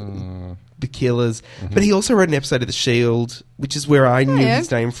 film, The Killers. But he also wrote an episode of The Shield, which is where I knew yeah.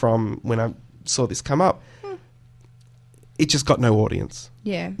 his name from when I saw this come up. It just got no audience.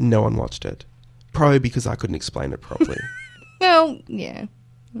 Yeah. No one watched it. Probably because I couldn't explain it properly. Well, yeah.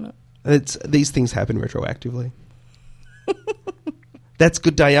 These things happen retroactively. That's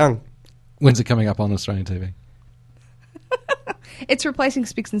Good Day Young. When's it coming up on Australian TV? It's replacing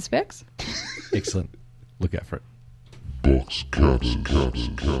Spicks and Specs. Excellent. Look out for it. Box cutters.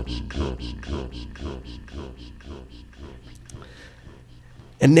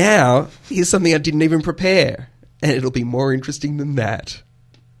 And now, here's something I didn't even prepare. And it'll be more interesting than that.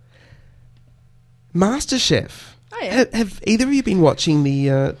 MasterChef. Oh, yeah. Have either of you been watching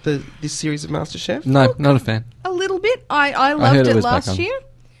this series of MasterChef? No, not a fan. A little bit. I heard loved it it was back last on. year.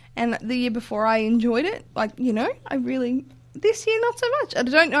 And the year before I enjoyed it. Like, I really... This year, not so much. I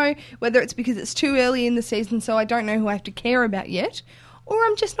don't know whether it's because it's too early in the season, so I don't know who I have to care about yet, or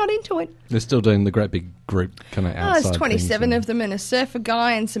I'm just not into it. They're still doing the great big group kind of outside There's 27 things of them and a surfer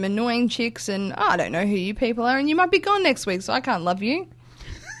guy and some annoying chicks, and I don't know who you people are, and you might be gone next week, so I can't love you.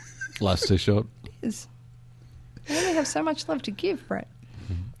 Life's too short. Is- I only have so much love to give, Brett.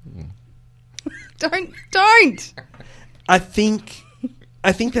 Don't! I think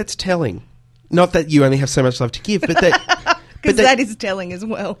that's telling. Not that you only have so much love to give, but that... Because that is telling as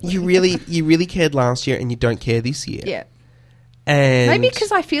well. you really cared last year and you don't care this year. Yeah. And Maybe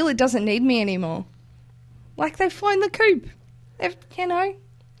because I feel it doesn't need me anymore. Like they've flown the coop. They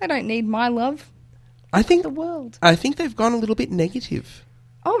don't need my love. I think The world. I think they've gone a little bit negative.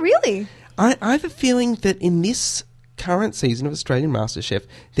 Oh, really? I have a feeling that in this current season of Australian MasterChef,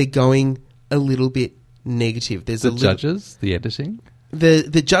 they're going a little bit negative. There's The judges, the editing.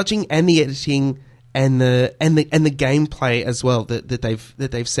 the judging and the editing and the gameplay as well that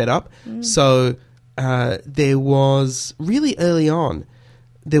they've set up. So there was really early on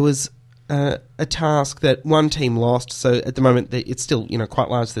there was a task that one team lost. So at the moment it's still quite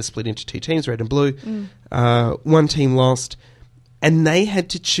large. They're split into two teams, red and blue. One team lost, and they had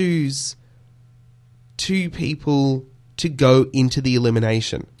to choose two people to go into the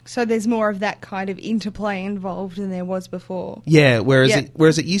elimination. So there's more of that kind of interplay involved than there was before. Yeah, whereas Yeah.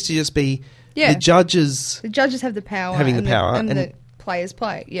 it used to just be Yeah. the judges, The judges have the power. Having the power, and and- the players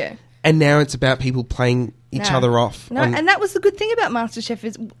play, yeah. and now it's about people playing each No. other off. No, on- and that was the good thing about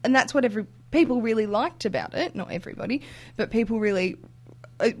MasterChef and that's what people really liked about it. Not everybody, but people really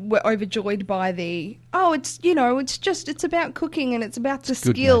were overjoyed by it's about cooking and it's about the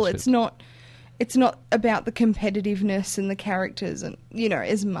good skill. matchup. It's not about the competitiveness and the characters and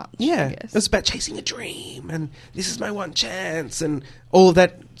as much. yeah, I it guess. was about chasing a dream and this is my one chance and all of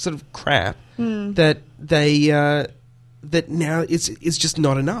that sort of crap that they that now it's just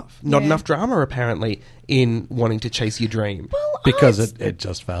not enough. Not Yeah. enough drama apparently in wanting to chase your dream. Well, Because it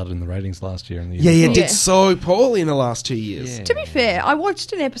just failed in the ratings last year. And the Yeah, year it Yeah. did so poorly in the last 2 years. Yeah. To be fair, I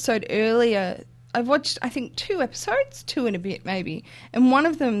watched an episode earlier. I've watched, I think, 2 episodes, 2 and a bit maybe. And one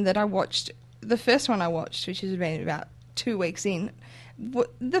of them that I watched, the first one I watched, which has been about 2 weeks in,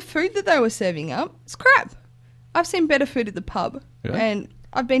 the food that they were serving up is crap. I've seen better food at the pub. Yeah. And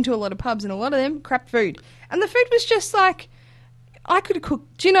I've been to a lot of pubs and a lot of them, crap food. And the food was just like, I could cook,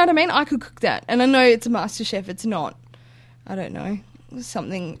 do you know what I mean? I could cook that. And I know it's a MasterChef, it's not, I don't know,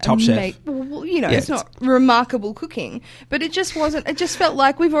 something... Top Chef. Well, Yeah, it's not remarkable cooking, but it just wasn't. It just felt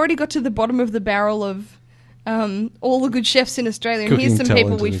like we've already got to the bottom of the barrel of all the good chefs in Australia, and Cooking here's some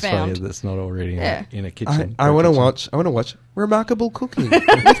people talent we in Australia found. that's not already Yeah. in a kitchen. I want to watch. I want to watch Remarkable Cooking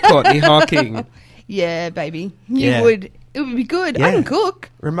with Courtney Hawking. Yeah, baby, Yeah. It would be good. Yeah. I can cook.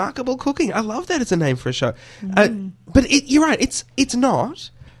 Remarkable Cooking. I love that as a name for a show. But you're right. It's not.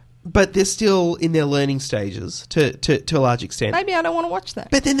 But they're still in their learning stages to a large extent. Maybe I don't want to watch that.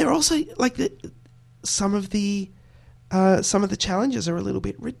 But then they're also like some of the challenges are a little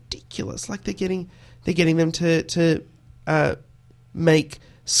bit ridiculous. Like they're getting them to make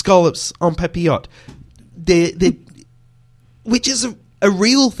scallops en papillote. They which is a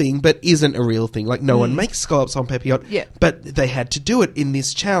real thing, but isn't a real thing. Like no one makes scallops en papillote. Yeah. But they had to do it in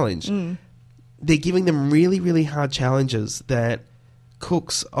this challenge. They're giving them really, really hard challenges that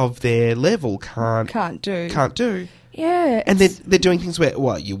cooks of their level can't Can't do. Yeah. And they're doing things where,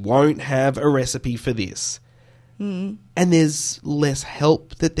 well, you won't have a recipe for this. And there's less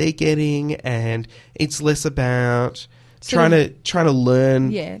help that they're getting, and it's less about trying to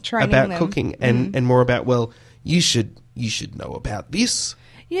learn training about them. cooking and more about, well, you should know about this.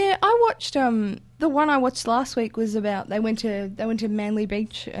 Yeah, I watched the one I watched last week was about they went to Manly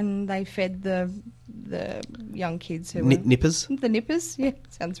Beach and they fed the young kids who were Nippers? The nippers, yeah,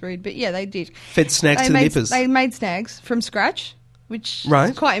 sounds rude, but yeah, they did. Fed snacks to the nippers. They made snags from scratch, which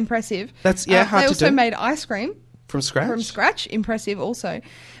Right. is quite impressive. That's, hard They to also do. made ice cream From scratch? from scratch, impressive also.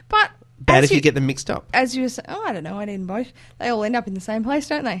 But Bad as if you get them mixed up. as you were saying, I don't know, I'd eat both. They all end up in the same place,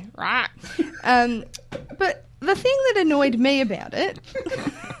 don't they? Right. But the thing that annoyed me about it,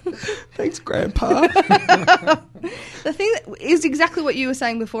 Thanks, Grandpa. the thing that is exactly what you were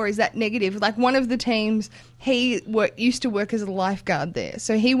saying before, is that negative. Like one of the teams, he used to work as a lifeguard there.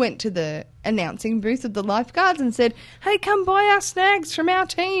 So he went to the announcing booth of the lifeguards and said, hey, come buy our snags from our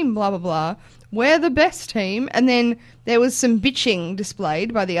team, blah, blah, blah. We're the best team. And then there was some bitching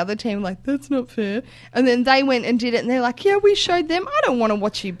displayed by the other team, like, that's not fair. And then they went and did it, and they're like, yeah, we showed them. I don't want to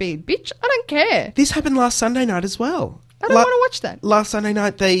watch you be a bitch. I don't care. This happened last Sunday night as well. I don't want to watch that. Last Sunday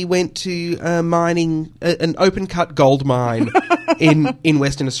night, they went to mining, an open-cut gold mine in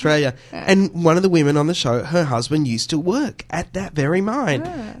Western Australia. And one of the women on the show, her husband used to work at that very mine.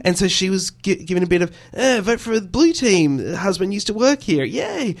 And so she was given a bit of, vote for the blue team. The husband used to work here.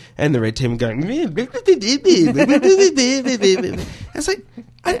 Yay. And the red team going, it's like,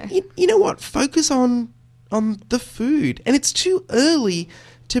 you know what? Focus on the food. And it's too early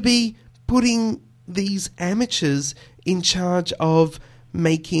to be putting these amateurs in charge of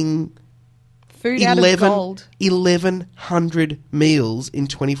making Food out of gold. 1,100 meals in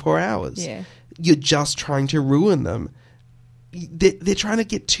 24 hours. Yeah. You're just trying to ruin them. They're trying to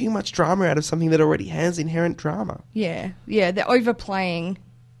get too much drama out of something that already has inherent drama. Yeah, they're overplaying.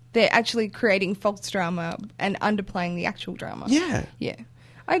 They're actually creating false drama and underplaying the actual drama. Yeah. Yeah.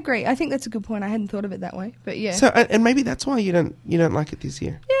 I agree. I think that's a good point. I hadn't thought of it that way, but yeah. So, and maybe that's why you don't like it this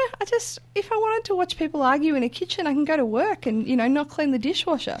year. Yeah, if I wanted to watch people argue in a kitchen, I can go to work and, not clean the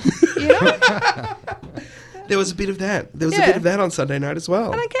dishwasher. There was a bit of that. There was a Yeah. bit of that on Sunday night as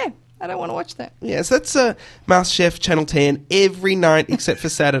well. I don't care. I don't want to watch that. Yeah, so that's MasterChef Channel 10 every night except for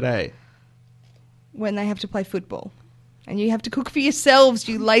Saturday. When they have to play football. And you have to cook for yourselves,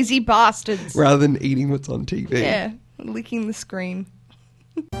 you lazy bastards. Rather than eating what's on TV. Yeah, licking the screen.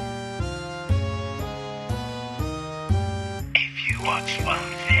 If you watch one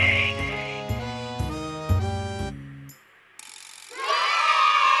thing,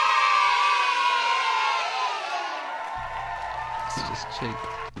 It's just cheap.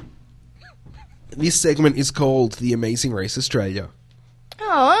 This segment is called The Amazing Race Australia.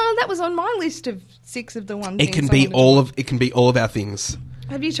 Oh, that was on my list of 6 of the one It things can I be wanted to all of our things.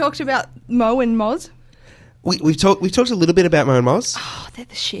 Have you talked about Mo and Moz? We've talked a little bit about Mo and Moz. Oh, they're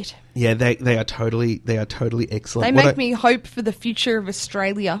the shit. Yeah, they are totally excellent. They make me hope for the future of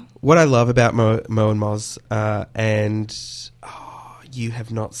Australia. What I love about Mo and Moz, and you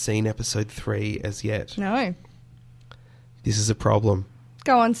have not seen episode 3 as yet. No. This is a problem.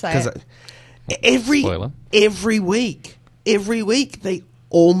 Go on, say it. Spoiler. every week they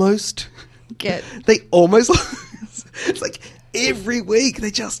almost Get lose. It's like every week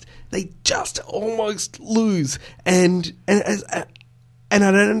they just almost lose, and I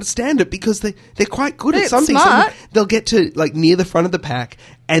don't understand it because they're quite good They're at something. smart. They'll get to like near the front of the pack,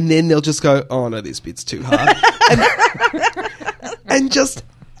 and then they'll just go, "Oh no, this bit's too hard," and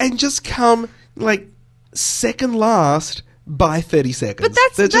just come like second last by 30 seconds. But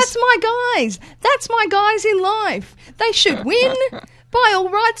that's my guys. That's my guys in life. They should win. By all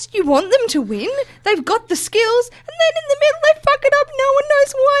rights, you want them to win. They've got the skills, and then in the middle they fuck it up. No one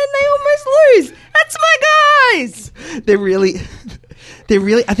knows why, and they almost lose. That's my guys. They're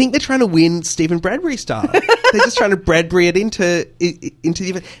really. I think they're trying to win Stephen Bradbury style. They're just trying to Bradbury it into the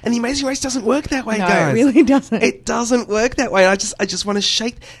event. And the Amazing Race doesn't work that way, No, guys. it really doesn't. It doesn't work that way. I just want to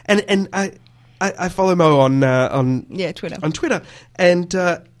shake. And I follow Mo on Twitter. on Twitter,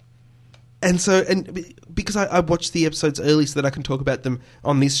 and so because I watch the episodes early so that I can talk about them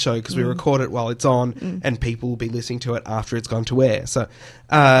on this show because we record it while it's on, and people will be listening to it after it's gone to air. So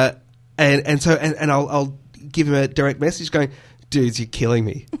and I'll give him a direct message going, dudes, you're killing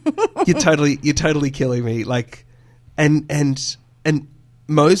me. You're totally killing me. Like, and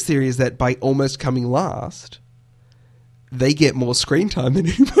Mo's theory is that by almost coming last, they get more screen time than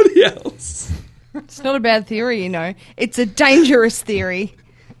anybody else. It's not a bad theory, It's a dangerous theory.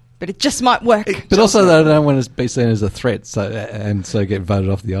 but it just might work. But also, they don't want to be seen as a threat, so get voted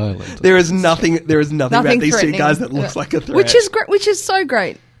off the island. There is nothing about these two threatening. guys that looks like a threat. Which is great. Which is so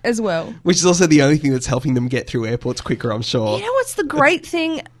great as well. Which is also the only thing that's helping them get through airports quicker, I'm sure. You know what's the great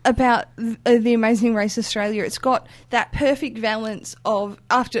thing about The Amazing Race Australia? It's got that perfect balance of,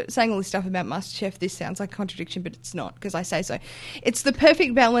 after saying all this stuff about MasterChef, this sounds like a contradiction, but it's not, because I say so. It's the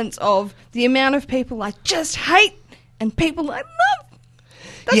perfect balance of the amount of people I just hate and people I love.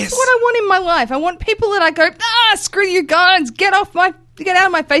 That's Yes. what I want in my life. I want people that I go, screw you guys, get out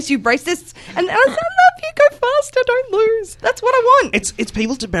of my face, you racists. And I love you, go faster, don't lose. That's what I want. It's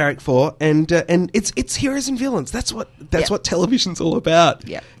people to barrack for, and it's heroes and villains. That's what television's all about.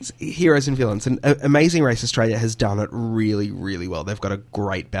 Yeah. It's heroes and villains. And Amazing Race Australia has done it really, really well. They've got a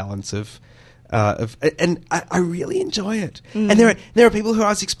great balance and I really enjoy it. And there are people who I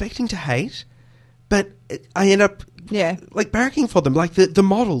was expecting to hate, but I end up like barracking for them, like the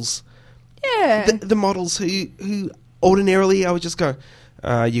models. Yeah. The models who ordinarily I would just go,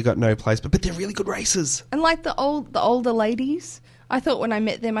 you got no place, but they're really good racers. And like the older ladies, I thought when I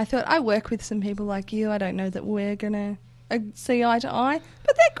met them, I work with some people like you. I don't know that we're gonna see eye to eye,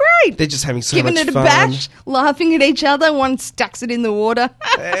 but they're great. They're just having so Giving much it a fun. bash, laughing at each other. One stacks it in the water.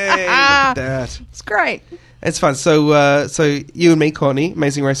 Hey, look at that. It's great. It's fun. So you and me, Courtney,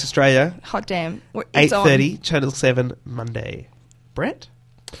 Amazing Race Australia, Hot damn. It's 8:30, Channel 7, Monday. Brett?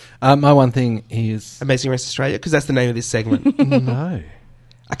 My one thing is... Amazing Race Australia, because that's the name of this segment. No.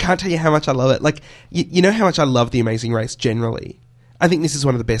 I can't tell you how much I love it. Like, you know how much I love The Amazing Race generally. I think this is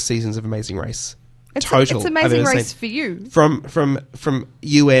one of the best seasons of Amazing Race. It's I've Amazing ever Race seen. for you. From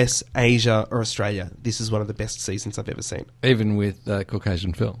US, Asia, or Australia, this is one of the best seasons I've ever seen. Even with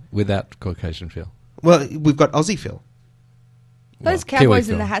Caucasian Phil. Without Caucasian Phil. Well, we've got Aussie Phil. Those Kiwi cowboys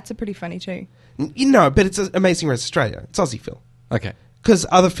in Phil. the hats are pretty funny too. You know, but it's Amazing Race Australia. It's Aussie Phil. Okay. Because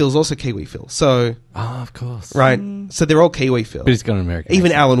other Phil's also Kiwi Phil. So, Oh, of course. right. So they're all Kiwi Phil. But he's got an American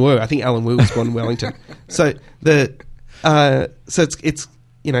Even accent. Alan Wu. I think Alan Wu was born in Wellington. So it's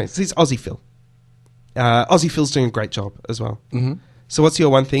you know, it's Aussie Phil. Aussie Phil's doing a great job as well. Mm-hmm. So what's your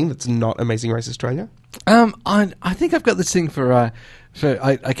one thing that's not Amazing Race Australia? I think I've got this thing for I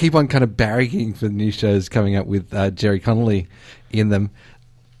keep on kind of barracking for new shows coming up with Jerry Connolly in them.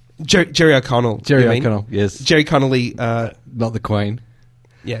 Jerry O'Connell. Jerry you mean? O'Connell, yes. Jerry Connolly. Not the Queen.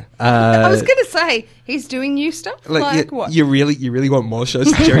 Yeah. I was going to say, he's doing new stuff? Like you, what? You really want more shows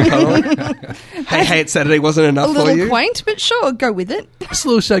with Jerry Connolly? Hey, It's Saturday wasn't A enough for little you? quaint, but sure, go with it. This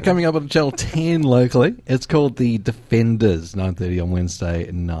little show coming up on Channel 10 locally. It's called The Defenders, 9:30 on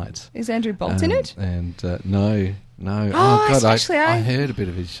Wednesday night. Is Andrew Bolt in it? And no. Oh, God, actually, I heard a bit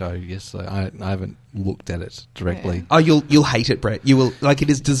of his show yesterday. I haven't looked at it directly. Oh, you'll hate it, Brett. You will like it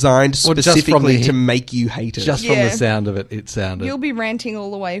is designed Well, just from specifically the- to make you hate it. Just from Yeah. the sound of it, it sounded... You'll be ranting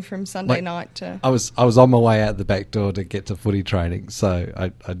all the way from Sunday Like, night to... I was on my way out the back door to get to footy training, so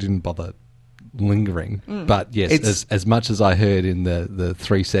I didn't bother lingering. But yes, It's- as much as I heard in the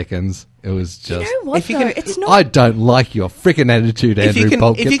 3 seconds, it was just... You know what, if you though? can- It's not... I don't like your frickin' attitude, Andrew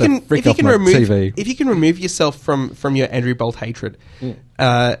Bolt. Get the frick off my TV. If you can remove yourself from your Andrew Bolt hatred,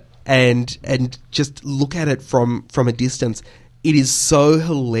 and just look at it from a distance, it is so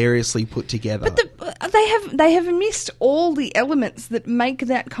hilariously put together. But they have missed all the elements that make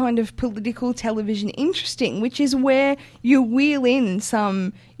that kind of political television interesting, which is where you wheel in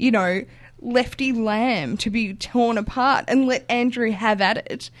some, lefty lamb to be torn apart and let Andrew have at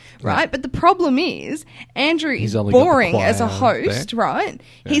it, right? But the problem is Andrew He's is only got the boring as a choir host, there. right?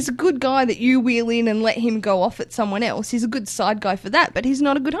 Yeah. He's a good guy that you wheel in and let him go off at someone else. He's a good side guy for that, but he's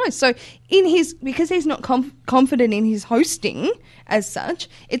not a good host. So because he's not confident in his hosting as such,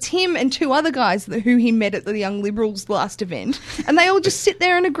 it's him and two other guys who he met at the Young Liberals last event, and they all just sit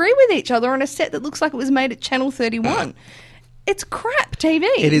there and agree with each other on a set that looks like it was made at Channel 31. It's crap TV.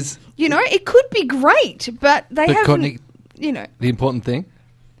 It is. It could be great, but they But haven't. Courtney, The important thing,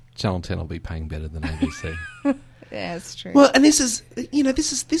 Channel 10 will be paying better than ABC. yeah, that's true. well, and this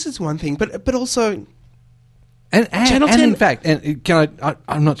is one thing, but also. And Channel and 10 in fact, and can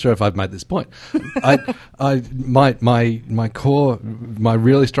I'm not sure if I've made this point. My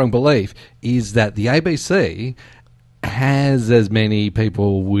really strong belief is that the ABC has as many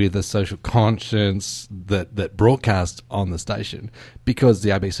people with a social conscience that broadcast on the station because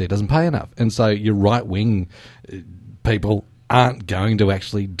the ABC doesn't pay enough, and so your right wing people aren't going to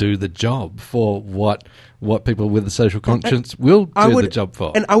actually do the job for what people with a social conscience will do the job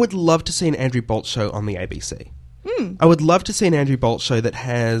for. And I would love to see an Andrew Bolt show on the ABC. I would love to see an Andrew Bolt show that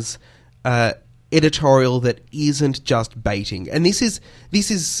has editorial that isn't just baiting. And this is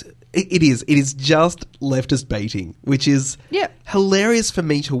It is. It is just leftist baiting, which is hilarious for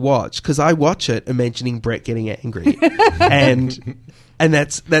me to watch because I watch it imagining Brett getting angry, and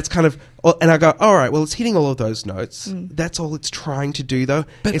that's kind of. And I go, all right, well, it's hitting all of those notes. That's all it's trying to do, though.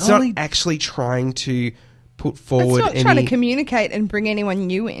 But it's not actually trying to put forward. It's not trying to communicate and bring anyone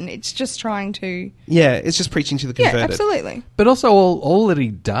new in. It's just trying to. Yeah, it's just preaching to the converted. Yeah, absolutely. But also, all that he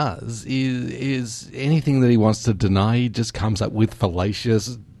does is anything that he wants to deny. He just comes up with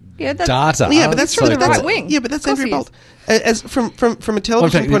fallacious. Data. Yeah, but that's from the that's right wing. Yeah, but that's Andrew Bolt. As from a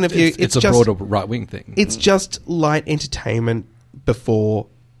television point of view, it's a just, broader right wing thing. It's just light entertainment before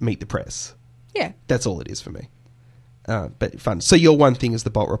Meet the Press. Yeah, that's all it is for me. But fun. So your one thing is the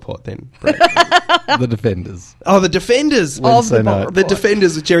Bolt Report, then, Brett? The Defenders. Oh, the Defenders of the Bolt Report. The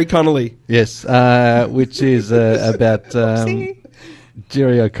Defenders with Jerry Connolly. Yes, which is about.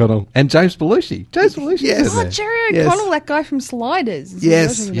 Jerry O'Connell and James Belushi. James Belushi. Yes. Oh, Jerry O'Connell, that guy from Sliders.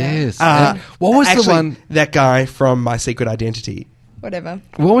 Yes. What was actually, the one? That guy from My Secret Identity. Whatever.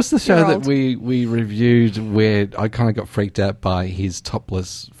 What was the show You're that old. we reviewed where I kind of got freaked out by his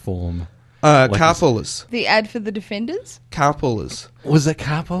topless form? Carpoolers. The ad for the Defenders? Carpoolers. Was it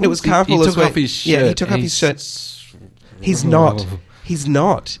Carpoolers? It was Carpoolers. He took off his shirt. Yeah, he took off his shirt. He's not. He's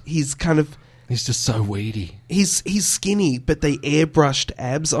not. He's kind of... He's just so weedy. He's skinny, but they airbrushed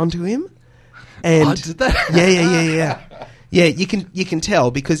abs onto him. And did that? Yeah. Yeah, you can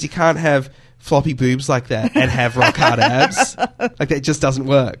tell because you can't have floppy boobs like that and have rock hard abs. Like that just doesn't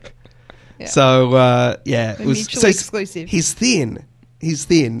work. Yeah. So it was mutually exclusive. He's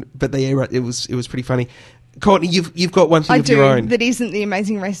thin, but they it was pretty funny. Courtney, you've got one thing of your own. That isn't the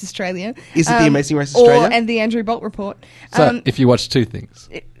Amazing Race Australia. Is it the Amazing Race Australia? And the Andrew Bolt Report. So if you watch two things.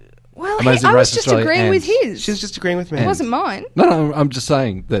 Well, Amazing I was Race just Australia agreeing with his. She was just agreeing with me. It wasn't mine. No, I'm just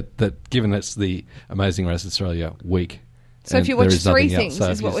saying that given it's the Amazing Race Australia week. So if you there watch is nothing three else. things, So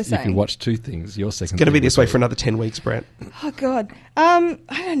is if what you- we're If saying. you watch two things, your second It's going to be thing this will way for another 10 weeks, Brett. Oh, God. I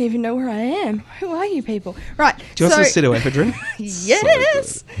don't even know where I am. Who are you people? Right. Do you want some pseudoephedrine?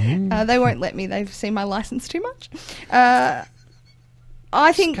 Yes. They won't let me. They've seen my license too much.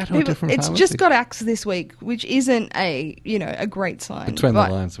 I think go to a different it's pharmacy. just got axed this week, which isn't a great sign. Between the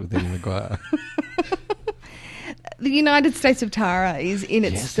but lines with Eddie McGuire. the United States of Tara is in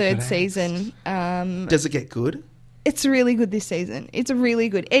its Yes, third it season. Does it get good? It's really good this season. It's really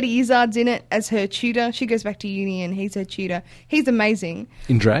good. Eddie Izzard's in it as her tutor. She goes back to uni and he's her tutor. He's amazing.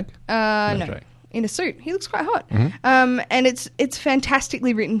 In drag? No. drag. In a suit. He looks quite hot. Mm-hmm. And it's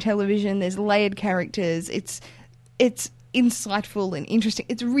fantastically written television. There's layered characters. It's insightful and interesting.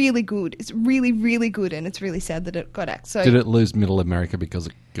 It's really good. It's really, really good, and it's really sad that it got axed. So Did it lose Middle America because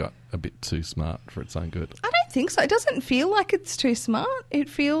it got a bit too smart for its own good? I don't think so. It doesn't feel like it's too smart. It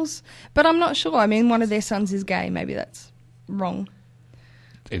feels... But I'm not sure. I mean, one of their sons is gay. Maybe that's wrong.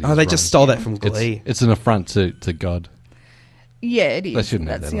 It Oh, is they wrong. just stole that from Glee. It's an affront to God. Yeah, it is. They shouldn't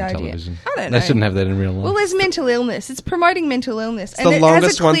have That's that the on idea. television. I don't know. They shouldn't have that in real life. Well, there's mental illness. It's promoting mental illness. the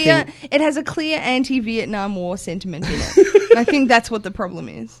longest one thing- It has a clear anti-Vietnam War sentiment in it. And I think that's what the problem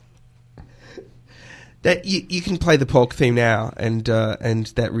is. That you can play the pork theme now, and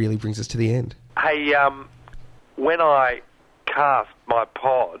that really brings us to the end. Hey, when I cast my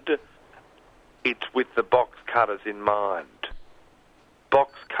pod, it's with the box cutters in mind.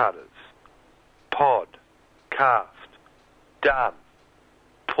 Box cutters. Pod. Cast. Done.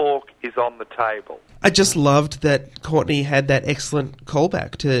 Pork is on the table. I just loved that Courtney had that excellent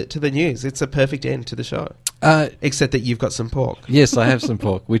callback to the news. It's a perfect end to the show. Except that you've got some pork. Yes, I have some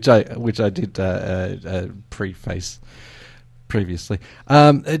pork, which I did preface previously.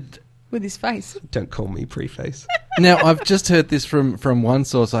 With his face. Don't call me preface. Now I've just heard this from one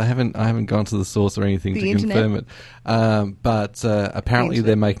source. I haven't gone to the source or anything The to internet. confirm it. But apparently internet.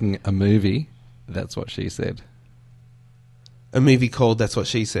 they're making a movie. That's what she said. A movie called That's What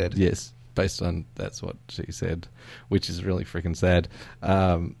She Said. Yes, based on That's What She Said, which is really freaking sad.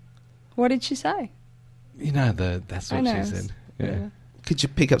 What did she say? You know That's I What know. She Said. Yeah, Could you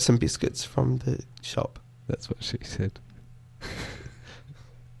pick up some biscuits from the shop? That's what she said.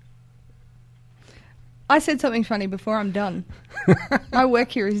 I said something funny before I'm done. My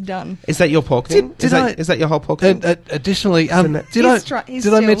work here is done. Is that your pork thing? Did I- Is that your whole pork thing? Additionally, Isn't did He's I he's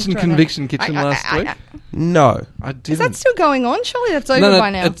did I still mention trying to- Conviction Kitchen last week? No. I didn't. Is that still going on? Surely that's over no, by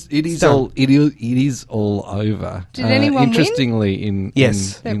now. It is Done. all. It is all over. Did anyone win? Interestingly, in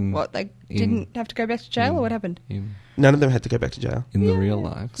Yes. They didn't have to go back to jail, or what happened? None of them had to go back to jail. in the real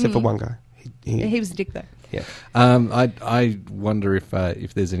life. Except for one guy. He was a dick, though. Yeah. I wonder if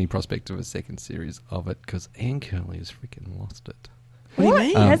there's any prospect of a second series of it because Anne Curley has freaking lost it. What do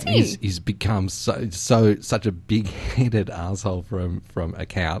you mean? Has he? He's become such a big-headed asshole from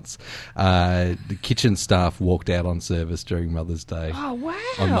accounts. The kitchen staff walked out on service during Mother's Day. Oh, wow.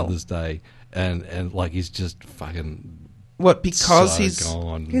 On Mother's Day, and like he's just fucking. What? Because so he's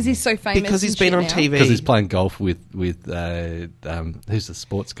gone. Because he's so famous. because he's and been shit on now. TV. Because he's playing golf with who's the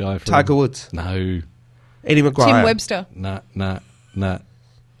sports guy? From, Tiger Woods, No, Eddie McGuire, Tim Webster. no.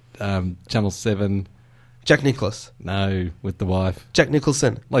 Channel 7. Jack Nicklaus, No, with the wife. Jack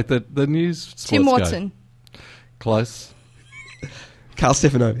Nicholson, Like the news sports Tim guy. Watson. Close. Carl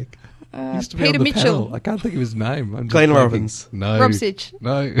Stefanovic, He used to be Peter on the Mitchell. panel. I can't think of his name. I'm just Glenn blanking. Robbins. No. Rob Sitch.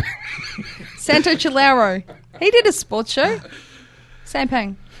 No. Santo Chilaro. He did a sports show. Sam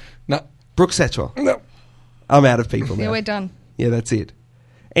Pang. No. Brooke Satchwell. No. I'm out of people now. Yeah, we're done. Yeah, that's it.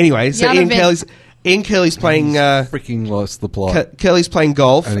 Anyway, so Yana Vent. Ian Curley's playing. Freaking lost the plot. Curley's playing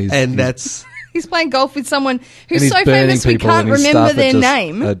golf, And he's- and he's- that's He's playing golf with someone And who's he's so burning famous we people can't and his remember staff their are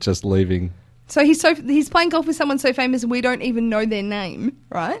name. just leaving. So he's playing golf with someone so famous we don't even know their name,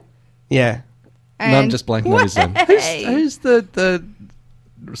 right? yeah. No, I'm just blanking on his name. Way. Who's the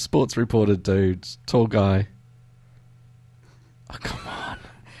sports reporter dude? Tall guy. Oh, come on.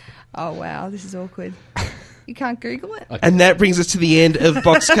 Oh wow, this is awkward. You can't Google it. And that brings us to the end of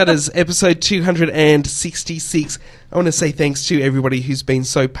Box Cutters, episode 266. I want to say thanks to everybody who's been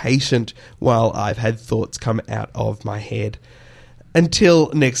so patient while I've had thoughts come out of my head. Until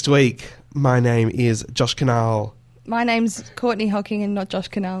next week, my name is Josh Canal. My name's Courtney Hocking and not Josh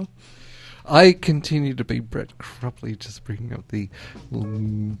Canal. I continue to be Brett Cropley, just bringing up the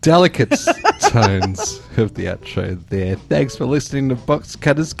delicate tones of the outro there. Thanks for listening to Box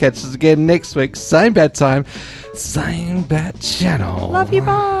Cutters. Catch us again next week. Same bad time, same bad channel. Love you,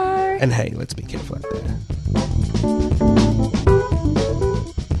 bye. And hey, let's be careful out there.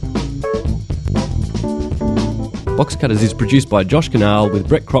 Box Cutters is produced by Josh Canal with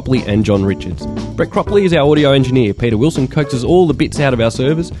Brett Cropley and John Richards. Brett Cropley is our audio engineer. Peter Wilson coaxes all the bits out of our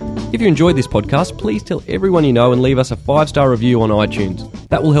servers. If you enjoyed this podcast, please tell everyone you know and leave us a 5-star review on iTunes.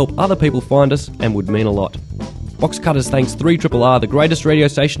 That will help other people find us and would mean a lot. Box Cutters thanks 3RRR, the greatest radio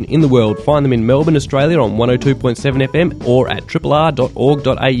station in the world. Find them in Melbourne, Australia on 102.7 FM or at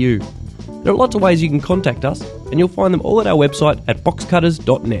rrr.org.au. There are lots of ways you can contact us, and you'll find them all at our website at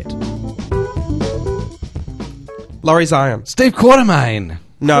boxcutters.net. Laurie Zion. Steve Quartermain.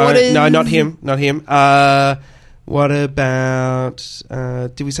 No, not him. Not him. What about...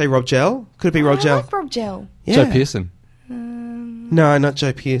 did we say Rob Gell? Could it be Rob I Gell? like Rob Gell. Yeah. Joe Pearson. No, not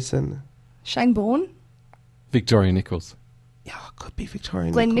Joe Pearson. Shane Bourne. Victoria Nichols. Yeah, could be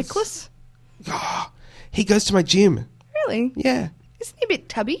Victoria Glenn Nichols. Nicholas. Oh, he goes to my gym. Really? Yeah. Isn't he a bit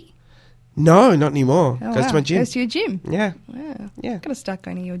tubby? No, not anymore. Oh, Goes wow. to my gym. Goes to your gym. Yeah. Wow. Yeah. Gotta start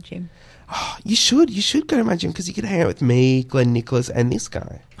going to your gym. Oh, you should. You should go to my gym because you could hang out with me, Glenn Nicholas, and this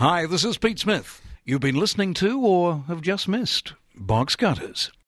guy. Hi, this is Pete Smith. You've been listening to or have just missed Box Cutters.